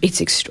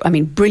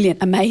brilliant,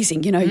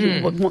 amazing.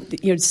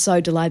 You're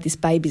so delighted this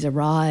baby's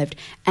arrived,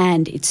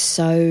 and it's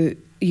so.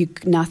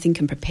 Nothing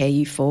can prepare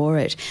you for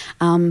it.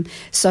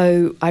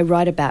 So I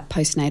write about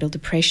postnatal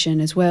depression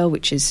as well,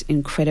 which is an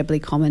incredibly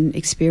common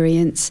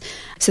experience.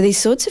 So these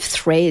sorts of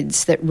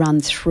threads that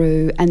run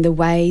through, and the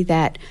way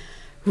that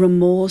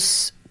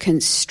remorse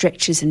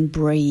stretches and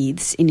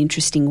breathes in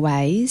interesting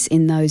ways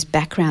in those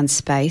background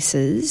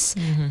spaces,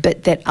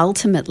 but that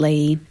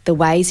ultimately the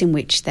ways in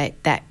which that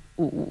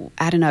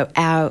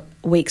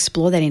we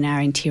explore that in our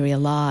interior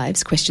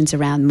lives, questions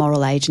around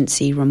moral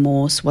agency,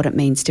 remorse, what it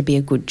means to be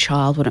a good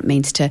child, what it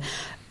means to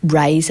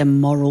raise a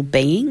moral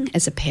being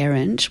as a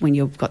parent when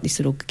you've got this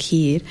little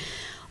kid.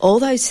 All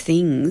those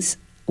things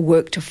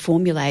work to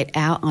formulate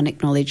our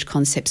unacknowledged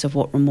concepts of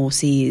what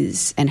remorse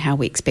is and how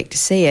we expect to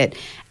see it,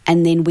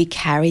 and then we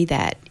carry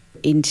that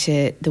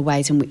into the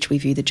ways in which we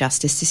view the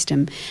justice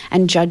system.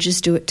 And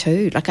judges do it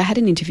too. Like, I had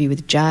an interview with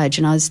a judge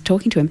and I was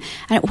talking to him,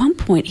 and at one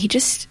point he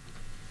just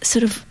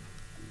sort of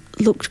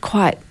looked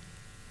quite,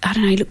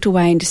 he looked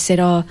away and just said,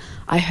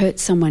 I hurt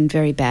someone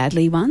very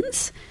badly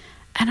once.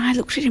 And I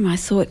looked at him, I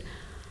thought,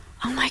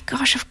 oh my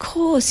gosh, of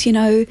course,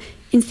 in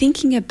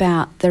thinking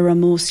about the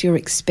remorse you're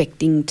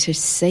expecting to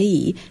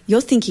see,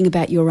 you're thinking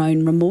about your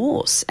own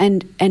remorse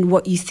and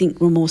what you think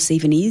remorse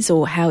even is,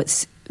 or how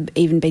it's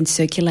even been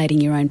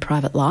circulating your own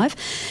private life.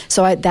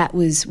 So that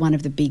was one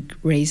of the big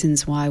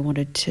reasons why I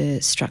wanted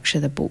to structure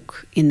the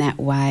book in that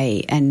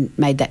way, and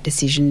made that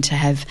decision to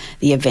have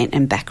the event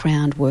and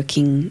background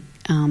working,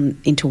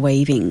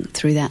 interweaving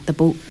throughout the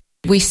book.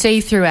 We see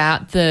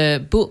throughout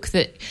the book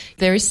that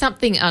there is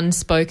something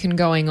unspoken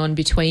going on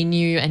between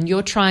you, and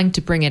you're trying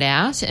to bring it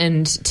out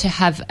and to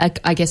have,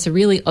 a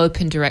really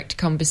open, direct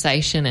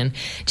conversation and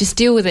just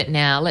deal with it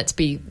now. Let's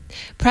be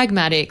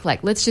pragmatic.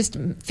 Like, let's just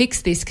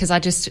fix this, because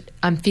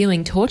I'm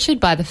feeling tortured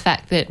by the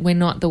fact that we're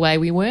not the way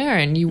we were,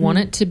 and you want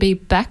it to be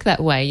back that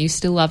way. You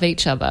still love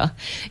each other.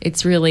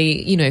 It's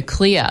really,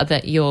 clear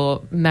that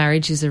your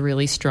marriage is a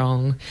really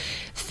strong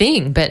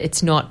thing, but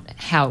it's not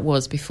how it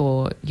was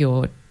before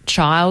your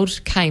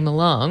child came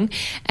along.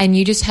 And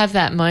you just have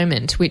that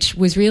moment, which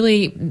was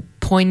really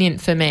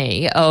poignant for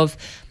me, of,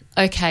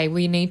 okay,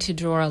 we need to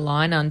draw a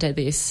line under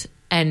this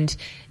and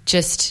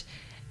just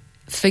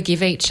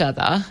forgive each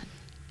other,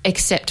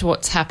 accept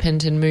what's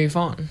happened and move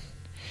on.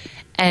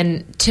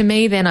 And to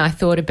me, then I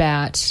thought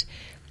about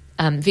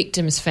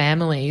victims'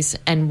 families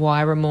and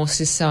why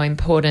remorse is so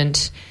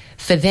important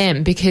for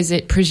them, because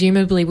it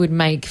presumably would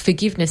make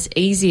forgiveness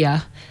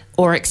easier,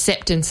 or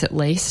acceptance at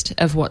least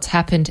of what's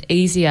happened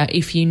easier,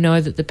 if you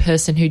know that the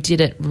person who did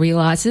it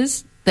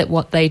realises that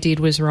what they did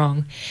was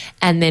wrong,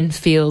 and then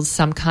feels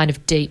some kind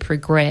of deep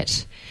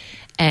regret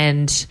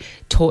and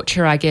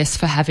torture, I guess,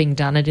 for having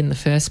done it in the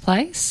first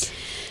place.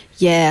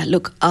 Yeah,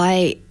 look,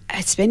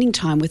 spending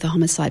time with a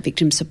homicide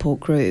victim support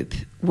group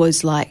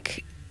was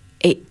like,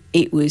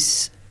 it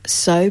was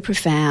so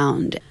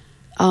profound.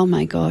 Oh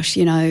my gosh,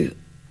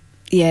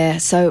 yeah.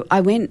 So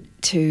I went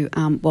to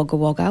Wagga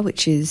Wagga,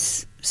 which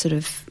is sort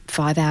of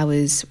 5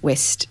 hours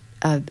west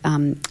of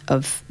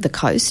the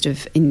coast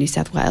in New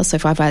South Wales, so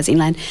 5 hours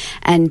inland,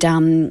 and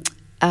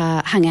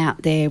hung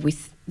out there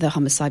with the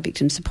homicide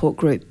victim support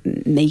group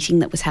meeting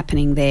that was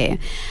happening there.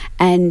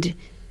 And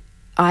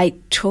I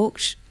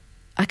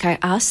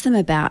asked them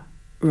about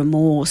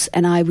remorse,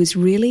 and I was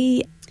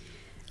really,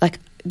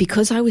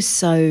 because I was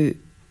so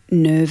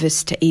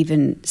nervous to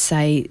even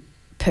say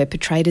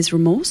perpetrator's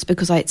remorse,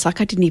 because it's like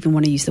I didn't even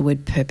want to use the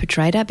word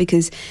perpetrator,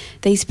 because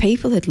these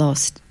people had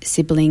lost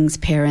siblings,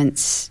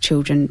 parents,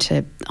 children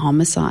to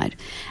homicide.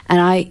 And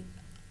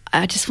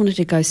I just wanted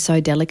to go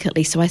so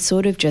delicately. So I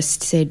sort of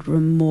just said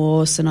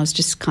remorse, and I was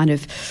just kind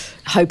of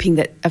hoping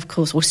that, of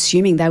course, or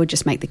assuming they would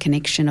just make the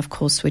connection. Of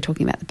course, we're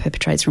talking about the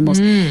perpetrator's remorse.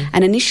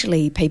 And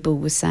initially people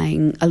were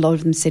saying, a lot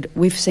of them said,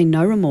 we've seen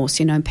no remorse,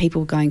 and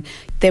people going,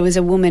 there was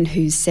a woman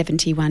whose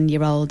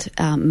 71-year-old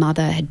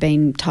mother had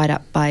been tied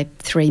up by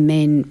 3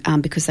 men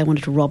because they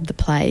wanted to rob the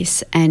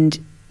place, and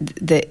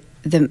the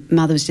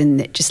mother was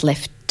just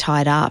left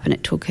tied up, and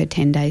it took her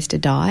 10 days to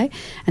die.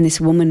 And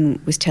this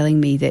woman was telling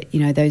me that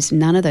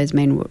none of those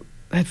men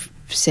have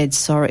said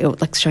sorry or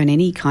shown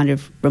any kind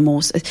of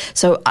remorse.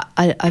 So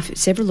I've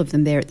several of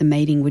them there at the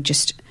meeting were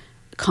just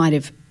kind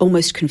of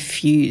almost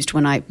confused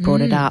when I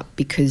brought it up,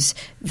 because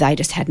they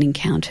just hadn't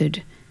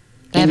encountered.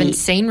 They haven't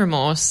seen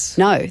remorse.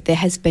 No, there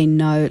has been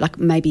no,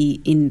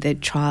 maybe in the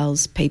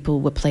trials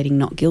people were pleading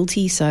not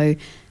guilty, so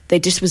there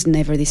just was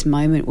never this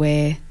moment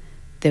where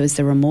there was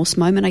the remorse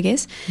moment, I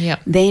guess.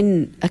 Yep.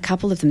 Then a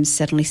couple of them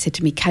suddenly said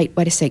to me, Kate,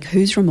 wait a sec,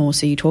 whose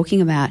remorse are you talking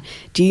about?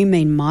 Do you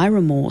mean my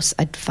remorse?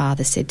 A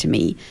father said to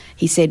me.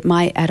 He said,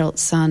 my adult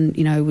son,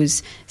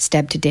 was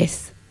stabbed to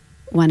death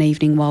one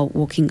evening while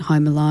walking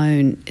home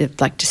alone,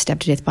 just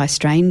stabbed to death by a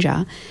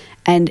stranger.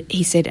 And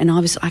he said, and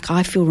I was like,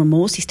 I feel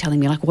remorse. He's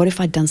telling me, what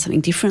if I'd done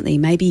something differently?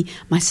 Maybe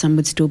my son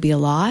would still be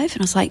alive.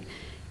 And I was like,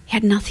 he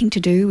had nothing to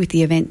do with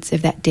the events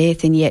of that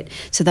death. And yet,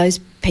 so those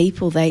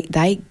people,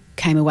 they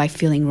came away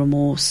feeling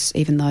remorse,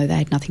 even though they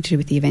had nothing to do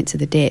with the events of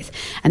the death.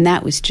 And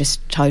that was just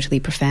totally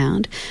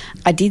profound.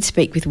 I did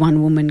speak with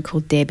one woman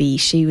called Debbie.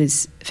 She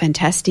was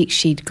fantastic.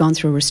 She'd gone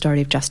through a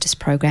restorative justice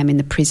program in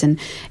the prison.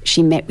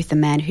 She met with the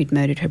man who'd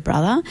murdered her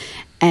brother.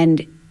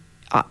 And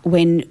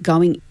when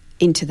going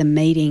into the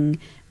meeting,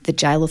 the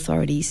jail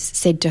authorities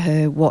said to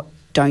her, what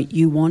don't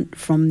you want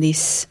from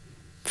this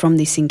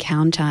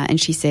encounter?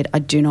 And she said, I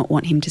do not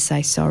want him to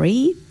say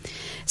sorry.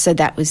 So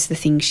that was the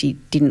thing she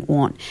didn't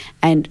want.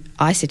 And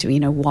I said to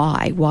her,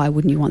 why? Why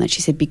wouldn't you want that?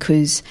 She said,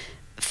 because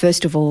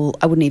first of all,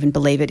 I wouldn't even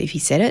believe it if he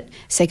said it.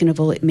 Second of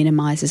all, it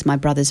minimises my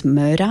brother's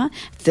murder.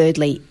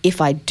 Thirdly, if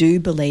I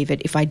do believe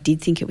it, if I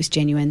did think it was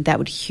genuine, that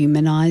would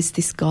humanise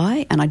this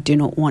guy, and I do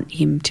not want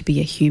him to be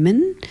a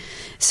human.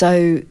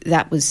 So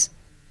that was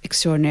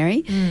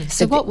extraordinary.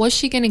 So what was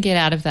she going to get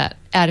out of that,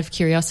 out of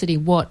curiosity?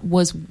 What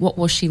was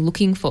she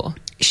looking for?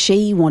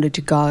 She wanted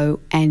to go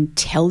and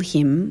tell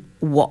him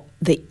what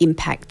the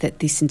impact that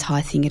this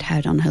entire thing had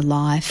had on her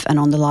life and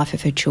on the life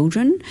of her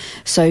children.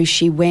 So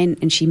she went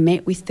and she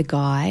met with the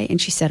guy, and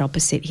she sat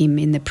opposite him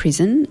in the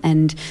prison,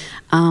 and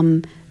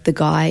the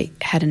guy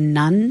had a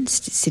nun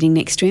sitting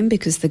next to him,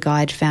 because the guy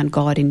had found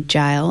God in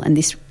jail, and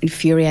this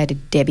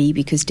infuriated Debbie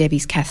because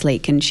Debbie's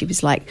Catholic, and she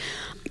was like,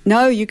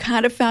 no, you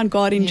can't have found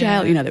God in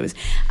jail. There was.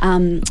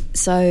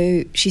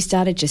 So she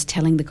started just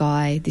telling the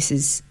guy, this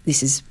is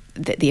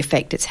the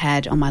effect it's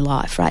had on my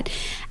life, right?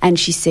 And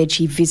she said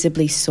she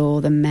visibly saw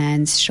the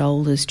man's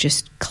shoulders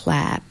just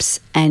collapse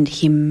and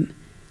him,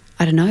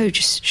 I don't know,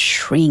 just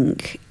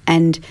shrink.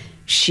 And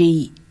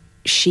she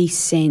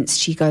sensed,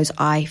 she goes,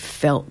 I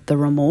felt the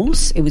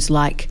remorse. It was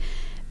like,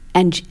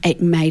 and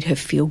it made her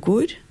feel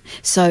good.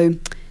 So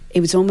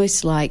it was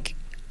almost like,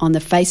 on the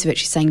face of it,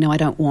 she's saying, no, I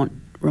don't want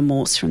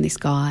remorse from this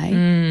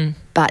guy.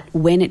 But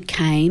when it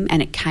came,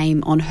 and it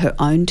came on her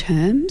own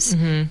terms,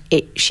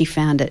 she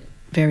found it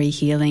very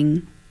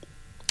healing.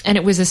 And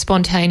it was a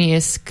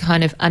spontaneous,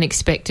 kind of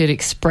unexpected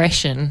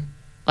expression,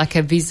 like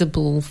a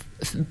visible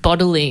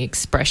bodily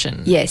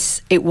expression.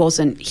 Yes, it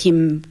wasn't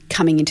him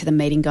coming into the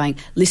meeting going,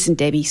 listen,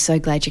 Debbie, so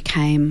glad you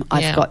came.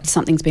 I've got,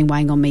 something's been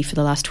weighing on me for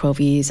the last 12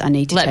 years. I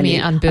need to tell you. Let me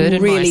unburden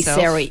I'm really myself.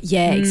 sorry.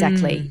 Yeah,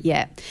 exactly.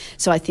 Yeah.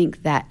 So I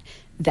think that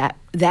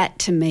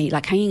to me,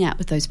 like hanging out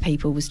with those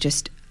people was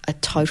just a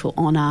total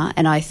honour,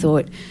 and I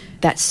thought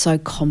that's so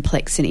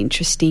complex and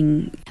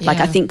interesting. Like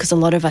I think because a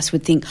lot of us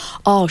would think,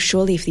 oh,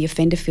 surely if the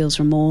offender feels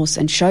remorse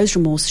and shows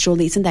remorse,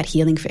 surely isn't that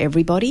healing for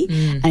everybody?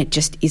 And it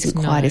just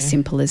isn't quite as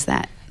simple as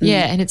that.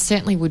 Yeah, and it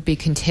certainly would be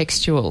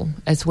contextual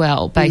as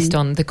well, based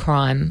on the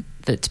crime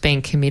that's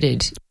been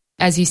committed.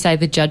 As you say,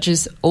 the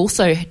judges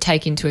also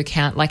take into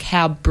account, like,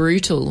 how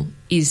brutal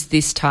is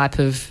this type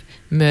of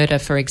murder,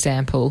 for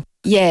example.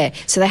 Yeah,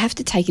 so they have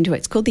to take into it,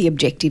 it's called the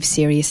objective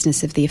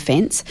seriousness of the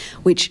offence,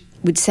 which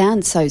would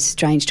sound so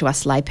strange to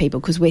us lay people,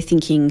 because we're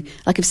thinking,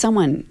 like, if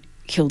someone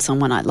killed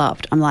someone I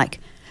loved, I'm like,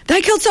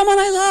 they killed someone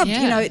I loved.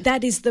 Yeah.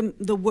 That is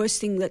the worst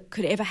thing that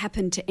could ever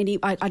happen to any.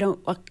 I don't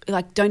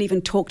don't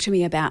even talk to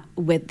me about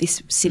where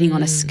this sitting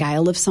on a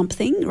scale of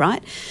something,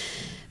 right?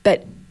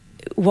 But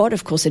what,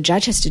 of course, a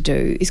judge has to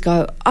do is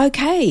go,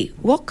 okay,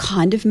 what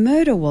kind of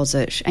murder was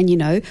it? And,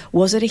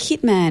 was it a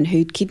hitman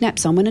who'd kidnapped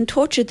someone and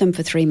tortured them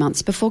for 3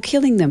 months before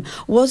killing them?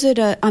 Was it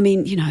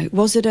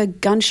was it a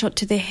gunshot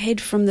to their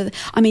head from the...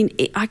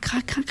 I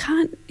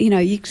can't,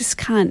 you just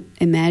can't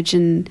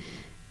imagine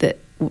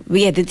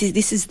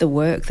this is the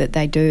work that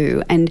they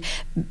do, and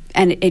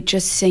it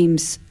just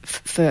seems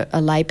for a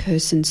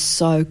layperson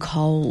so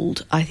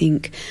cold, I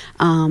think,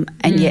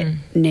 and yet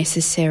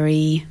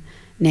necessary.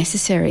 I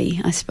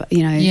suppose,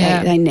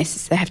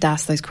 they have to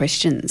ask those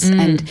questions,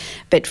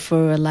 but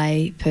for a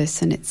lay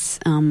person, it's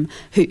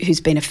who's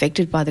been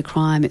affected by the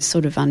crime, it's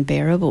sort of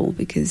unbearable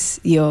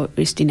because you're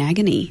just in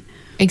agony.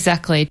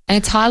 Exactly. And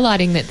it's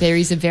highlighting that there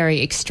is a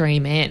very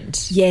extreme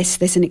end. Yes,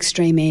 there's an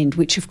extreme end,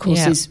 which of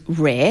course is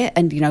rare,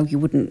 and you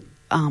wouldn't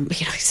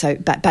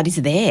but is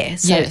there.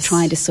 So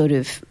trying to sort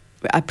of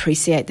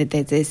appreciate that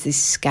there's this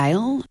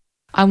scale.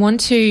 I want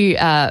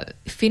to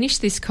finish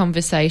this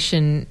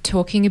conversation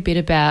talking a bit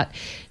about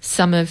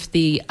some of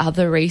the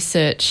other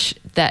research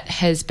that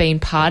has been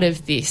part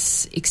of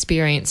this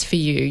experience for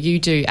you. You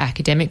do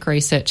academic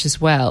research as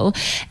well,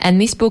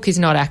 and this book is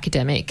not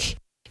academic.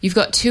 You've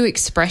got two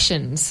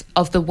expressions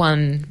of the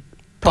one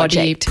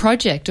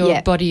project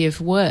or body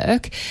of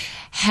work.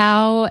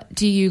 How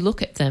do you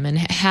look at them, and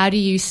how do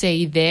you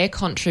see their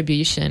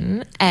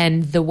contribution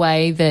and the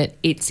way that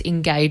it's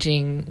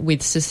engaging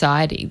with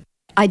society?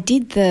 I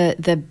did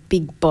the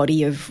big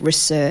body of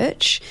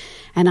research,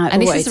 and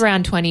this is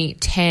around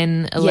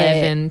 2010,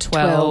 11,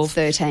 12,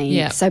 13.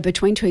 Yeah. So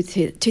between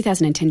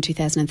 2010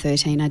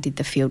 2013, I did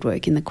the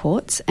fieldwork in the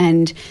courts,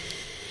 and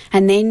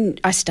then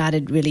I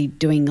started really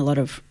doing a lot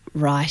of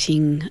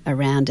writing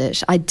around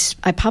it. I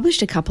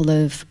published a couple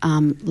of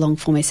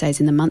long-form essays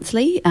in the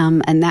monthly,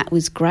 and that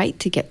was great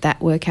to get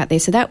that work out there.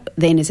 So that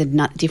then is a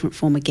different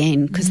form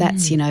again, because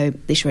that's,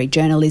 literary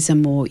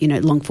journalism or,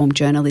 long-form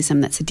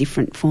journalism, that's a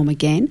different form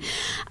again.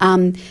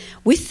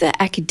 With the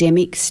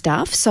academic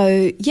stuff,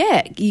 so,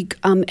 getting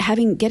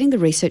the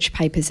research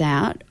papers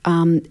out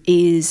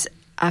is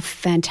a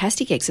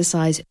fantastic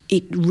exercise.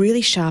 It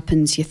really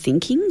sharpens your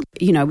thinking.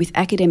 With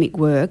academic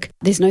work,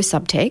 there's no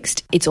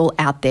subtext. It's all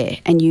out there,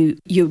 and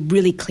you're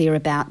really clear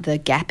about the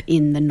gap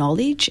in the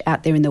knowledge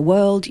out there in the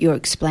world. You're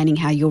explaining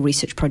how your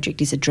research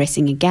project is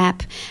addressing a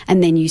gap,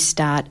 and then you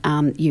start,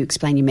 you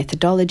explain your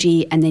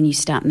methodology, and then you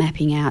start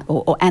mapping out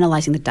or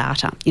analysing the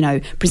data,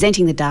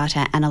 presenting the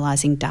data,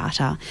 analysing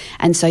data.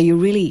 And so you're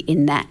really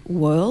in that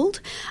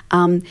world.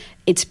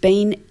 It's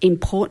been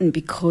important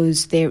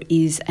because there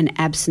is an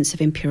absence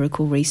of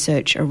empirical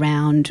research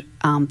around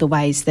the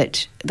ways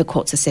that the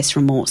courts assess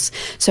remorse.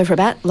 So for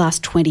about the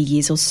last 20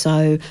 years or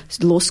so,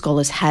 law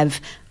scholars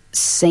have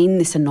seen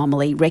this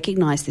anomaly,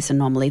 recognised this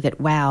anomaly that,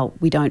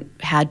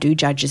 how do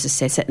judges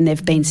assess it? And there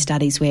have been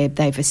studies where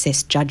they've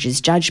assessed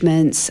judges'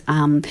 judgments.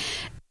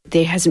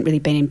 There hasn't really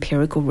been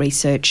empirical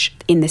research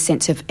in the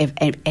sense of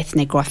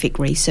ethnographic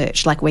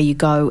research, like where you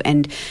go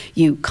and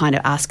you kind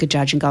of ask a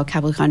judge and go, okay,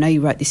 well, I know you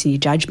wrote this in your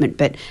judgment,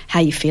 but how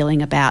are you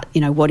feeling about,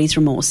 what is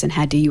remorse and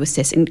how do you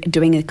assess, and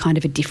doing a kind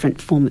of a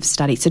different form of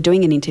study. So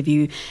doing an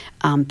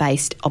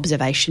interview-based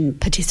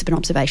participant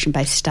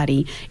observation-based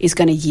study is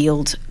going to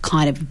yield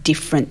kind of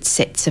different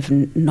sets of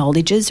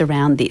knowledges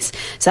around this.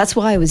 So that's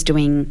why I was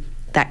doing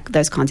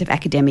those kinds of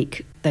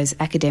academic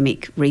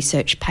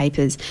research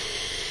papers.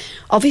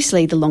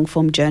 Obviously, the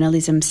long-form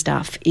journalism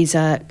stuff is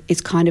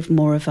kind of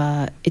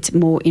it's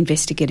more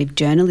investigative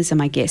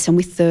journalism, I guess. And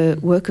with the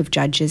work of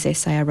judges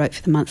essay I wrote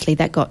for the monthly,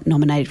 that got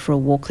nominated for a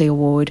Walkley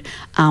Award,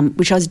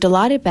 which I was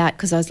delighted about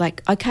because I was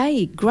like,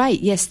 okay,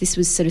 great, yes, this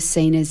was sort of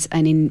seen as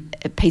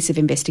a piece of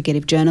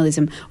investigative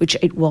journalism, which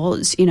it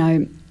was,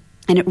 and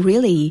it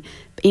really,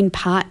 in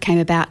part, came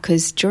about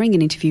because during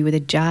an interview with a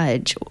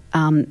judge,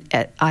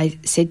 I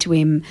said to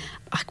him,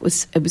 it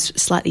was a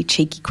slightly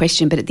cheeky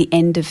question, but at the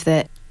end of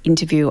the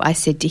interview, I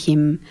said to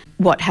him,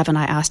 what haven't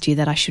I asked you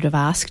that I should have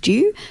asked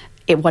you?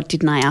 What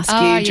didn't I ask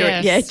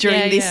you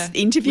during this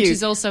interview? Which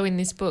is also in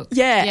this book.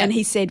 Yeah, and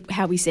he said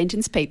how we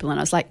sentence people. And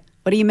I was like,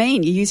 what do you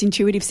mean? You use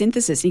intuitive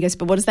synthesis. And he goes,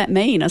 but what does that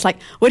mean? I was like,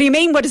 what do you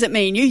mean, what does it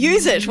mean? You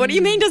use it. What do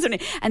you mean, doesn't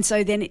it? And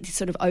so then it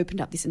sort of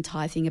opened up this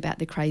entire thing about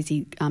the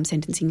crazy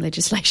sentencing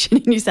legislation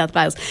in New South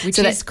Wales. Which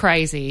is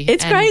crazy.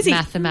 It's crazy.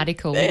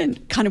 Mathematical.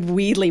 And kind of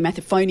weirdly,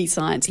 phony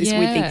science, this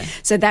weird thing.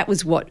 So that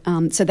was what,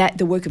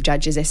 the work of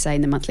judges essay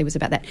in the monthly was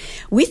about that.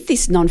 With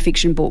this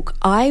non-fiction book,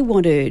 I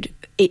wanted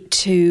it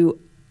to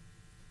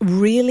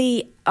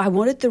I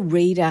wanted the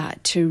reader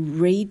to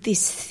read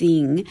this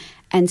thing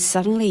and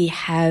suddenly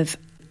have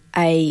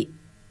a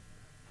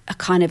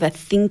kind of a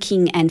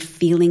thinking and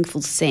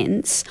feelingful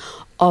sense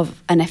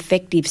of an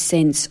effective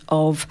sense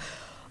of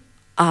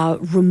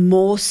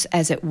remorse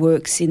as it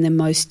works in the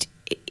most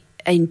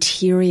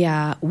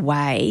interior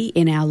way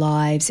in our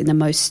lives, in the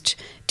most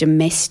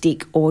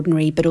domestic,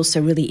 ordinary, but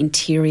also really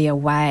interior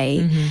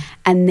way,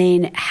 and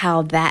then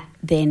how that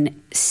then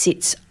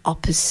sits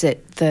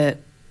opposite the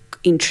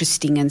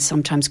interesting and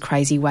sometimes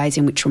crazy ways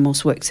in which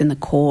remorse works in the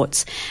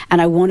courts.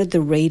 And I wanted the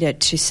reader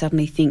to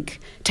suddenly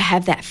to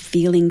have that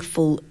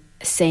feelingful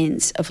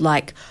sense of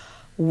like,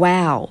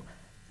 wow,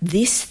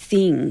 this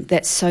thing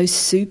that's so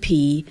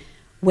soupy,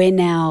 we're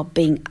now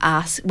being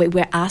asked,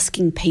 we're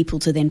asking people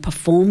to then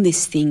perform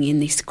this thing in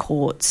these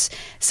courts.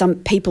 Some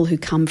people who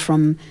come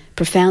from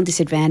profound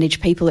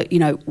disadvantage, people that,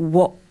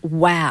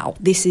 wow,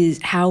 this is,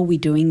 how are we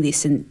doing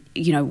this? And,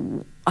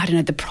 I don't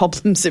know, the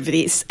problems of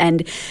this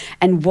and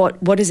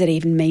what does it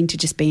even mean to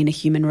just be in a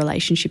human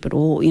relationship at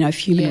all? You know, if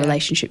human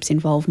relationships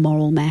involve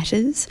moral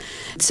matters.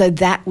 So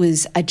that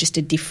was just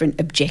a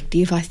different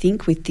objective, I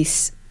think, with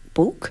this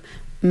book.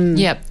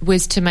 Yeah,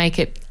 was to make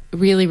it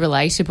really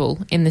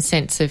relatable in the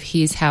sense of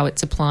here's how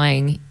it's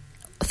applying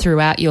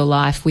throughout your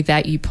life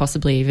without you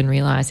possibly even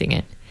realising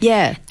it.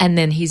 Yeah. And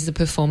then here's the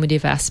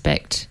performative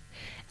aspect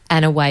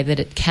and a way that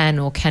it can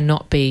or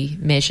cannot be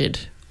measured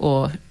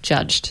or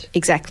judged.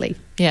 Exactly.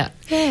 Yeah.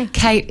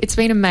 Kate, it's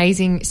been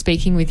amazing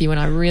speaking with you, and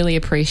I really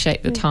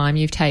appreciate the time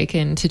you've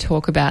taken to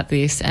talk about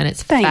this, and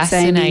it's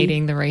fascinating,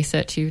 Amy, the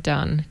research you've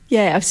done.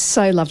 Yeah, it was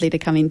so lovely to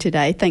come in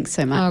today. Thanks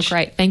so much. Oh,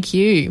 great. Thank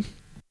you.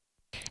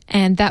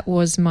 And that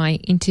was my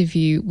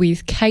interview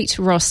with Kate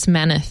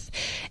Ross-Manoth,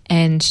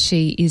 and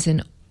she is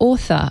an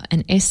author,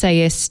 an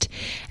essayist,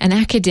 an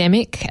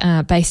academic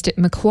based at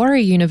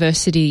Macquarie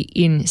University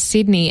in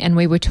Sydney, and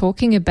we were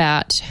talking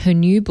about her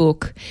new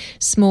book,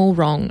 Small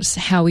Wrongs,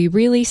 How We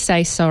Really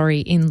Say Sorry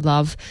in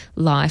Love,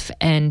 Life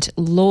and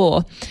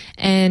Law.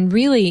 And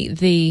really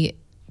the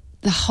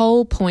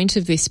whole point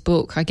of this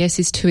book, I guess,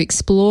 is to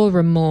explore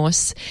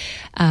remorse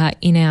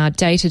in our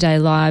day-to-day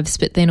lives,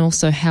 but then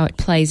also how it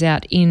plays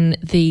out in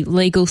the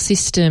legal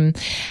system.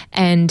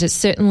 And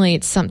certainly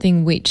it's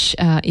something which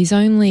is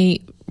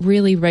only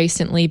really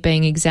recently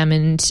being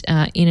examined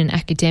in an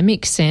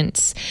academic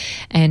sense,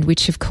 and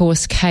which, of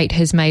course, Kate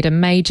has made a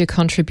major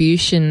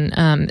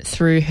contribution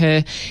through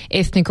her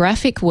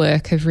ethnographic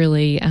work of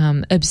really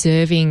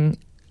observing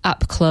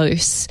up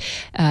close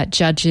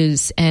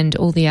judges and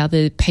all the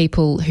other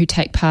people who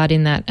take part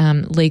in that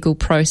legal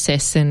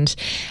process, and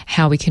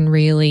how we can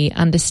really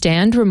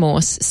understand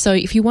remorse. So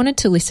if you wanted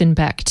to listen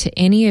back to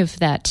any of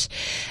that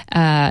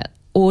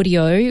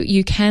audio,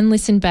 you can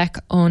listen back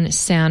on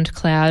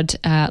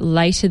SoundCloud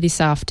later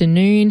this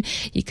afternoon.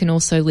 You can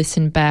also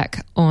listen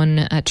back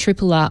on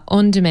Triple R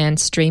on-demand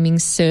streaming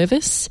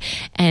service,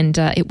 and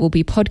it will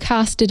be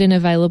podcasted and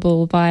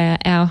available via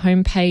our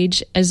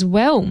homepage as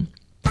well.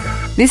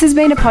 This has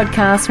been a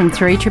podcast from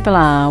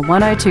 3RRR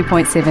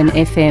 102.7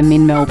 FM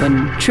in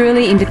Melbourne.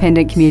 Truly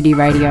independent community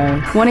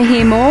radio. Want to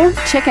hear more?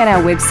 Check out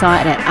our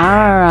website at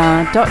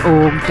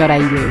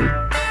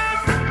rrr.org.au.